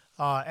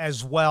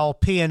as well,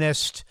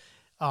 pianist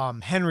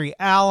Henry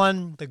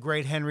Allen, the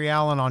great Henry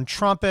Allen on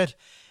trumpet.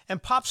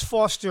 And Pops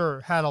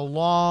Foster had a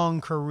long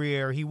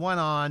career. He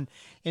went on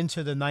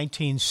into the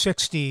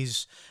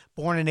 1960s,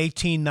 born in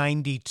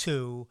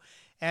 1892,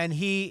 and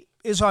he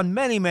is on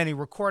many, many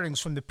recordings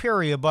from the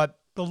period, but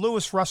the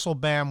Louis Russell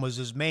Band was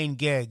his main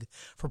gig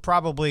for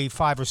probably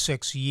 5 or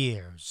 6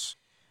 years.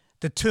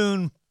 The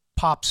tune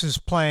Pops is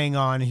playing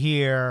on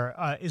here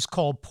is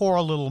called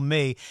Poor Little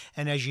Me,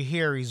 and as you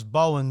hear, he's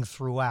bowing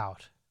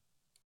throughout.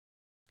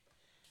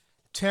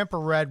 Tampa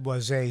Red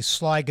was a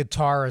slide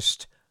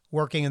guitarist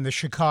working in the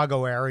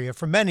Chicago area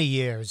for many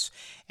years,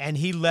 and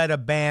he led a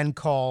band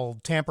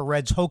called Tampa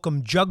Red's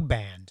Hokum Jug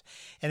Band.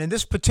 And in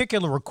this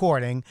particular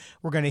recording,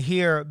 we're going to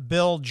hear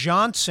Bill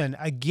Johnson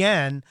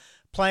again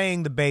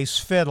playing the bass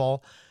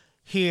fiddle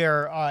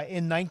here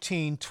in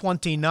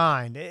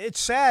 1929. It's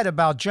sad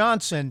about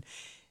Johnson.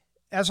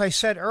 As I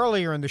said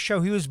earlier in the show,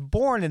 he was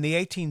born in the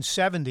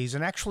 1870s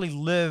and actually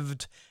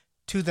lived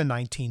to the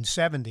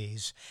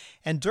 1970s.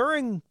 And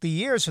during the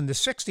years in the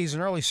 60s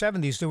and early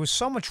 70s, there was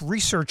so much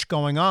research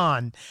going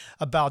on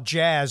about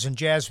jazz and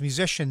jazz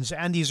musicians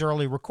and these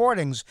early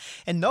recordings,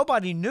 and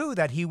nobody knew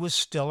that he was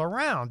still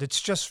around. It's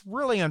just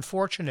really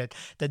unfortunate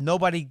that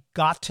nobody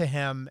got to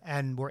him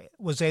and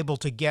was able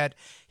to get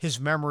his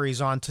memories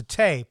onto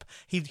tape.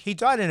 He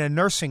died in a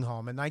nursing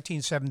home in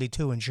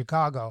 1972 in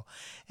Chicago,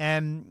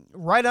 and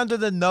right under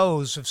the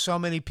nose of so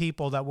many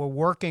people that were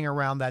working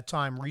around that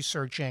time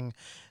researching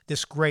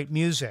this great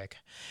music.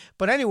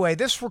 But anyway,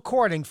 this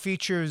recording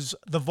features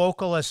the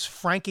vocalist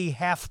Frankie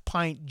Half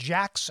Pint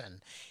Jackson.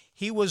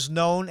 He was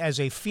known as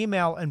a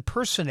female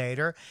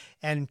impersonator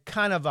and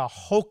kind of a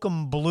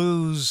hokum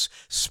blues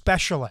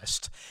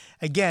specialist.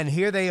 Again,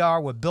 here they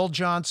are with Bill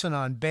Johnson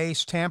on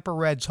bass, Tampa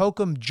Red's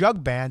Hokum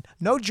Jug Band.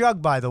 No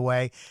jug, by the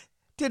way.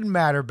 Didn't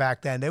matter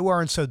back then. They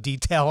weren't so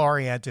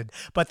detail-oriented,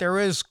 but there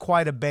is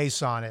quite a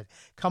bass on it.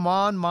 Come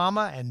on,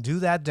 mama, and do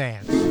that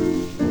dance.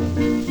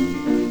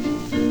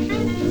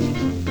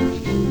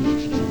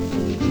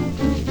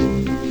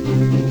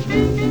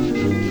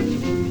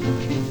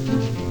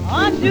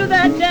 Oh, do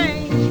that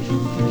dance,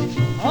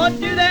 oh,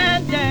 do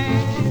that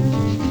dance.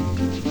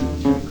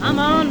 Come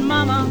on,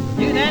 mama,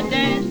 do that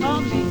dance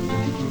for me.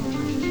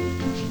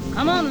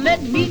 Come on,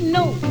 let me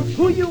know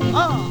who you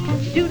are.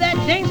 Do that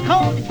dance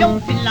called the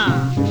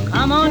Dopey-La.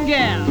 Come on,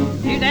 gal,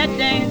 do that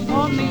dance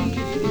for me.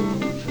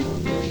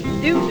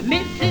 Do the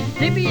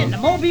Mississippi and the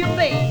Mobile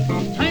Bay.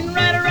 Turn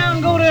right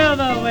around, go the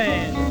other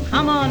way.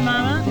 Come on,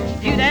 mama,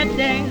 do that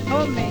dance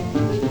for me.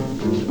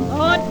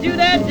 Oh, do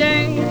that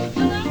dance.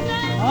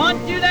 Oh,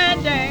 do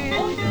that dance.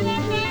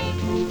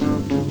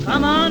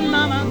 Come on,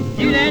 mama,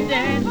 do that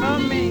dance for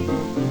me.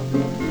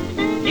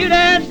 Do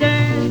that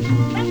dance.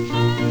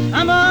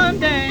 Come on,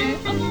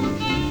 dance.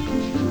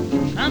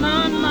 Come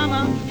on,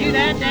 mama, do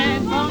that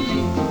dance for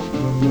me.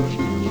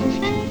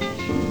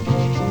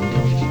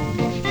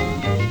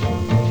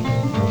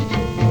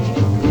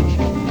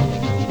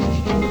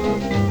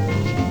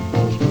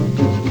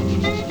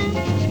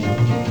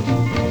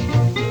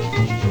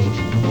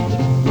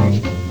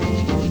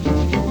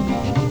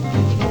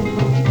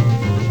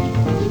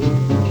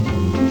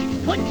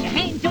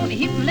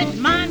 Let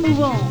mine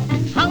move on.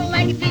 Holler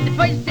like you did the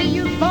first day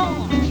you was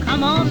born.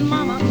 Come on,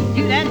 mama,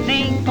 do that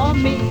thing for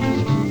me.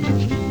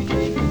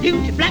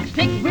 Do the black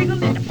snake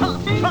wriggle in the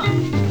pump trot.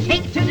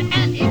 Take it to the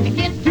end if it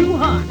gets too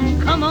hot.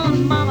 Come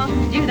on, mama,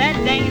 do that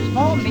dance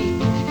for me.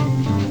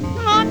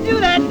 Oh, do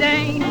that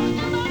dance.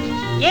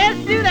 Yes,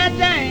 do that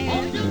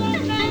dance.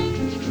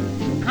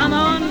 Come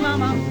on,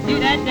 mama, do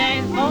that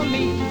dance for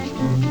me.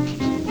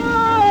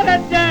 Oh,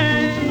 that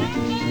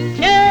dance.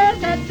 Yes,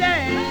 that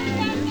dance.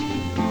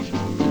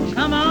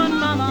 Come on,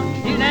 mama,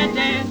 do that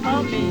dance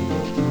for me.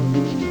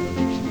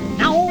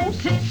 Now, old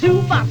Sis Sue,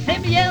 about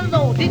 7 years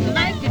old, didn't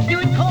like to do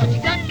it 'cause she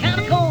got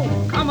kind of cold.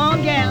 Come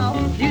on, gal,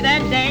 do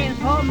that dance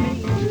for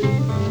me.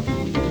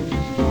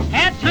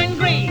 Hair turned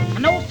gray, my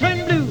nose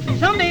turned blue.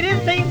 Someday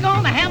this thing's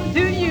gonna happen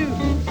to you.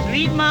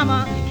 Sweet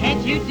mama,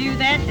 can't you do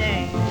that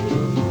dance?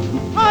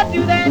 Oh,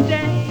 do that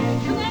dance.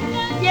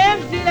 Yes,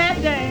 do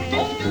that dance.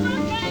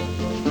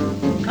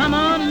 Come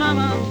on,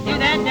 mama, do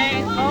that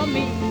dance for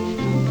me.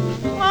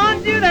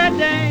 On, do that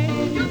dance,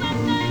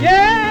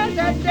 yeah,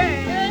 that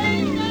dance.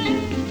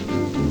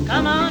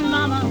 Come on,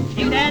 mama,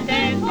 do that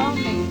dance for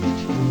me.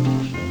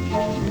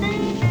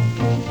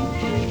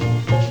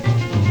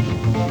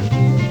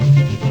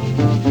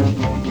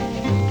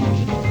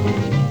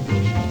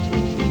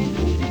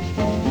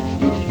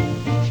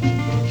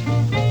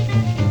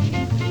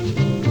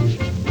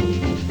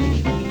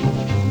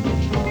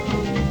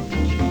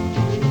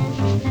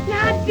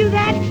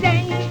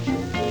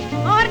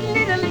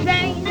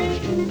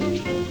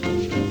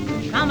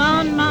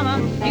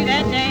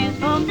 that dance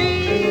for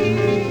me.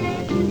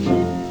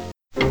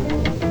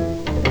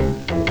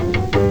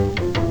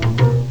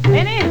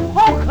 Benny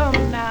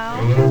Holcomb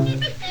now.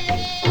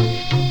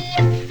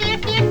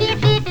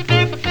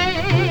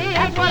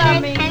 That's what I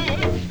mean.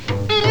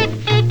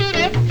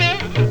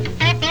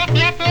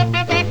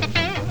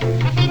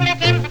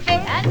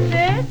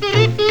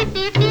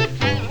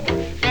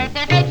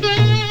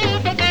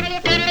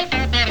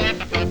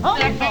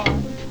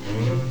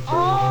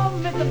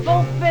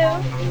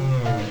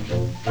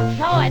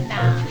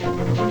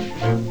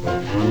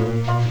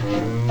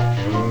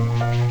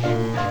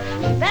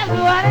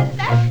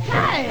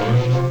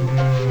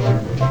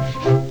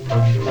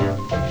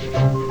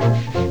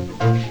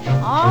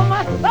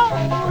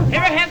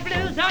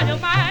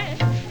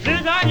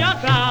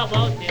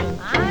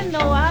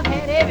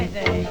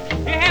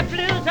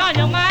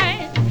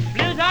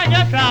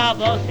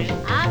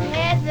 I've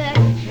had that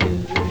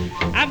too.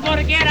 I'm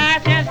gonna get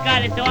ice and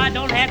Scotty so I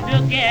don't have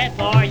to get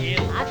for you.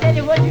 I tell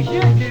you what you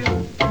should do.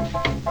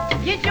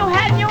 Get your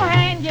hat in your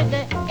hand, get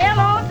the L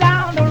on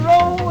down the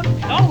road.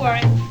 Don't worry.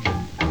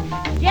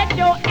 Get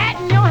your hat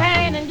in your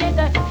hand and get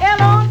the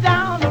L on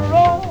down the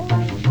road.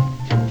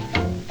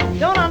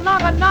 Don't I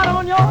knock a knot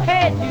on your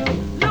head, you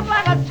look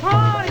like a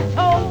torn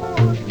toad.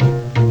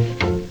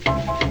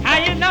 How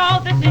you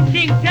know this is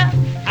Kingstown?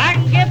 I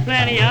can get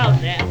plenty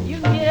of them. You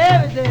can get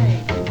everything.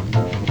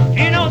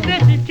 You know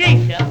this is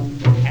Kingstown,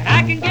 and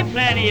I can get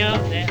plenty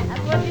of them.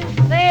 That's what you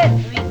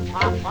said, sweet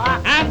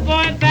papa. I'm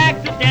going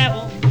back to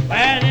Devil,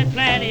 where there's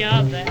plenty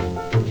of them.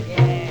 Yeah,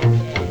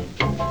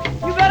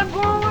 yeah. You better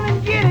go on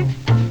and get it.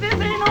 This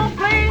ain't no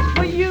place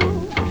for you.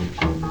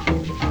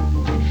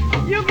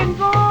 You can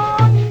go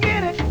on and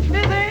get it.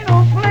 This ain't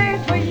no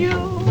place for you.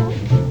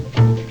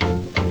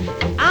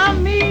 I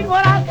mean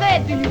what I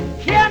said to you.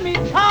 Hear me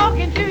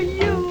talking to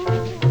you.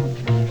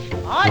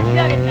 Oh,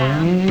 chug it down.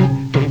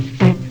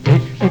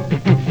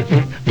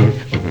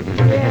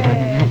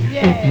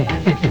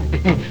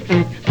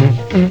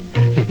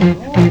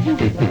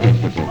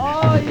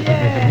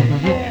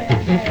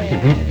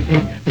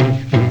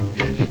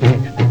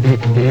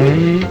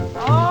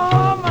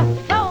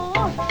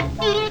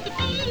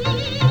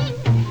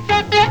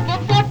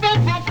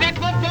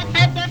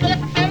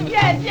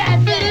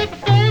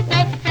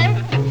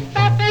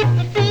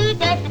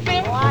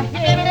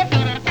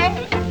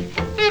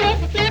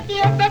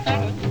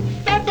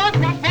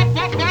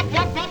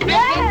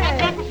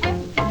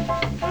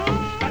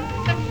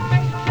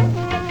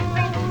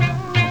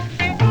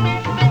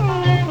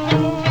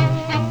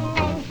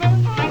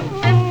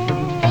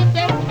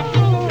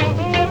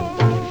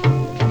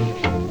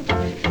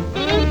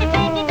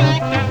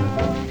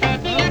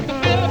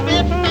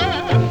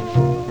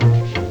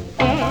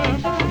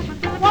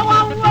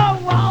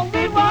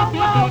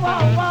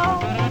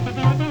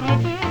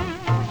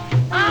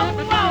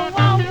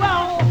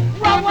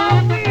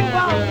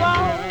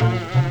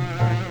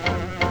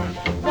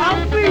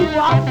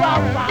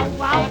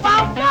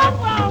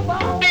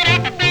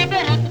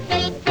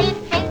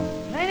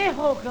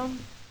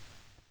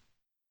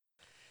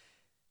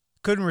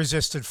 Couldn't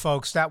resist it,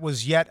 folks. That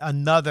was yet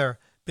another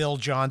Bill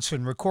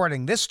Johnson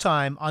recording, this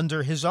time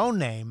under his own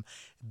name,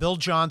 Bill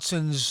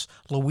Johnson's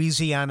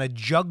Louisiana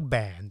Jug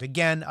Band.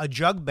 Again, a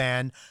jug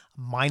band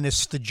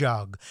minus the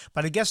jug.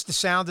 But I guess the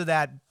sound of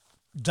that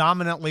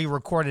dominantly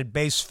recorded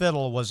bass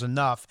fiddle was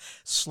enough,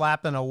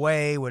 slapping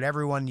away with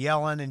everyone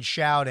yelling and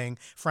shouting.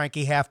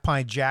 Frankie Half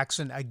Pint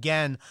Jackson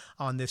again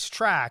on this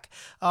track.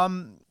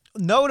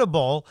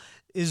 Notable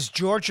is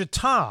Georgia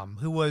Tom,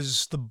 who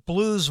was the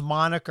blues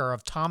moniker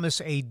of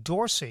Thomas A.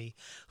 Dorsey,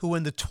 who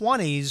in the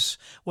 20s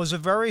was a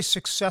very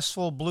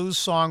successful blues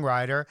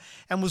songwriter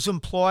and was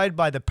employed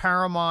by the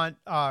Paramount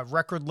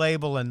record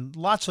label and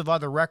lots of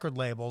other record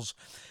labels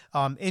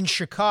in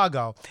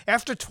Chicago.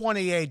 After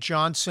 28,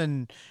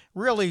 Johnson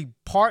really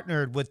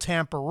partnered with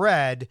Tampa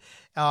Red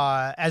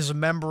as a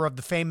member of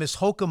the famous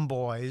Hokum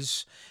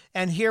Boys.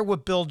 And here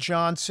with Bill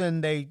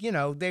Johnson, they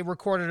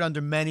recorded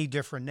under many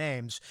different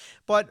names.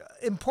 But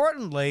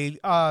importantly,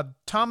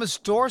 Thomas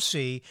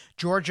Dorsey,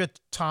 Thomas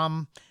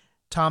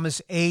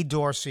A.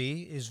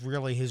 Dorsey is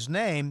really his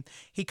name.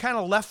 He kind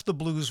of left the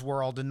blues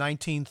world in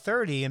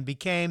 1930 and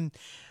became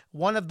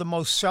one of the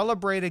most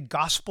celebrated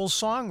gospel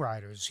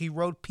songwriters. He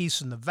wrote Peace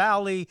in the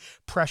Valley,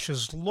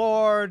 Precious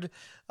Lord,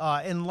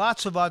 and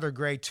lots of other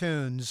great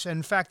tunes.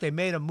 In fact, they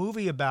made a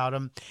movie about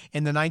him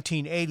in the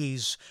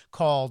 1980s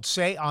called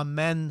Say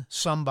Amen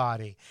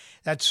Somebody.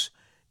 That's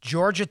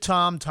Georgia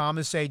Tom,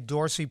 Thomas A.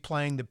 Dorsey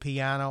playing the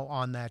piano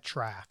on that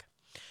track.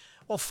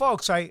 Well,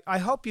 folks, I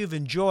hope you've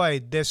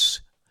enjoyed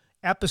this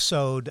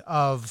episode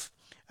of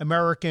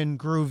American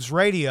Grooves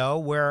Radio,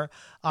 where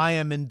I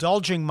am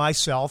indulging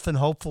myself and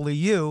hopefully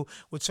you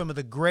with some of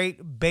the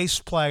great bass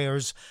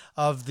players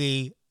of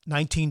the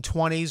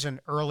 1920s and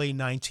early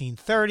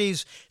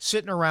 1930s,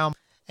 sitting around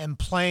and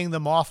playing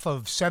them off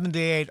of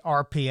 78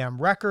 RPM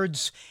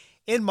records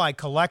in my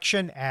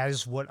collection,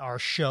 as what our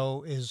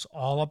show is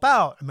all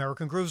about,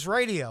 American Grooves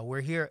Radio.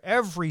 We're here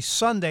every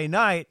Sunday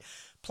night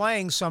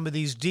playing some of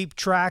these deep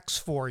tracks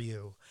for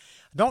you.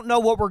 Don't know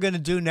what we're going to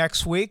do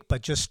next week,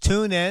 but just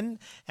tune in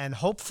and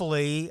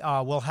hopefully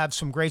we'll have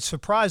some great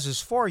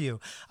surprises for you.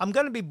 I'm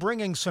going to be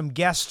bringing some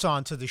guests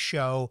onto the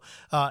show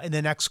in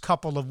the next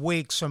couple of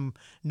weeks, some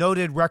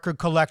noted record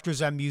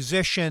collectors and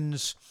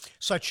musicians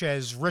such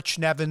as Rich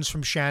Nevins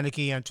from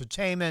Shanachie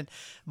Entertainment,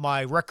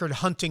 my record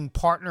hunting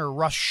partner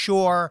Russ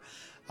Shore,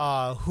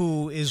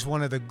 who is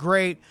one of the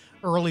great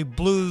early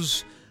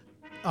blues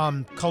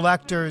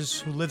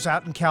collectors who lives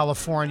out in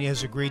California,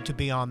 has agreed to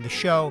be on the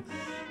show.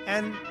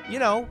 And,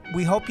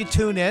 we hope you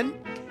tune in.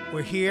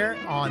 We're here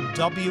on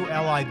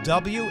WLIW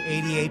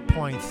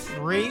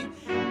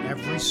 88.3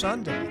 every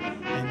Sunday.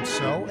 And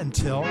so,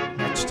 until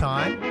next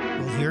time,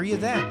 we'll hear you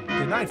then.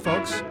 Good night,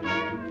 folks.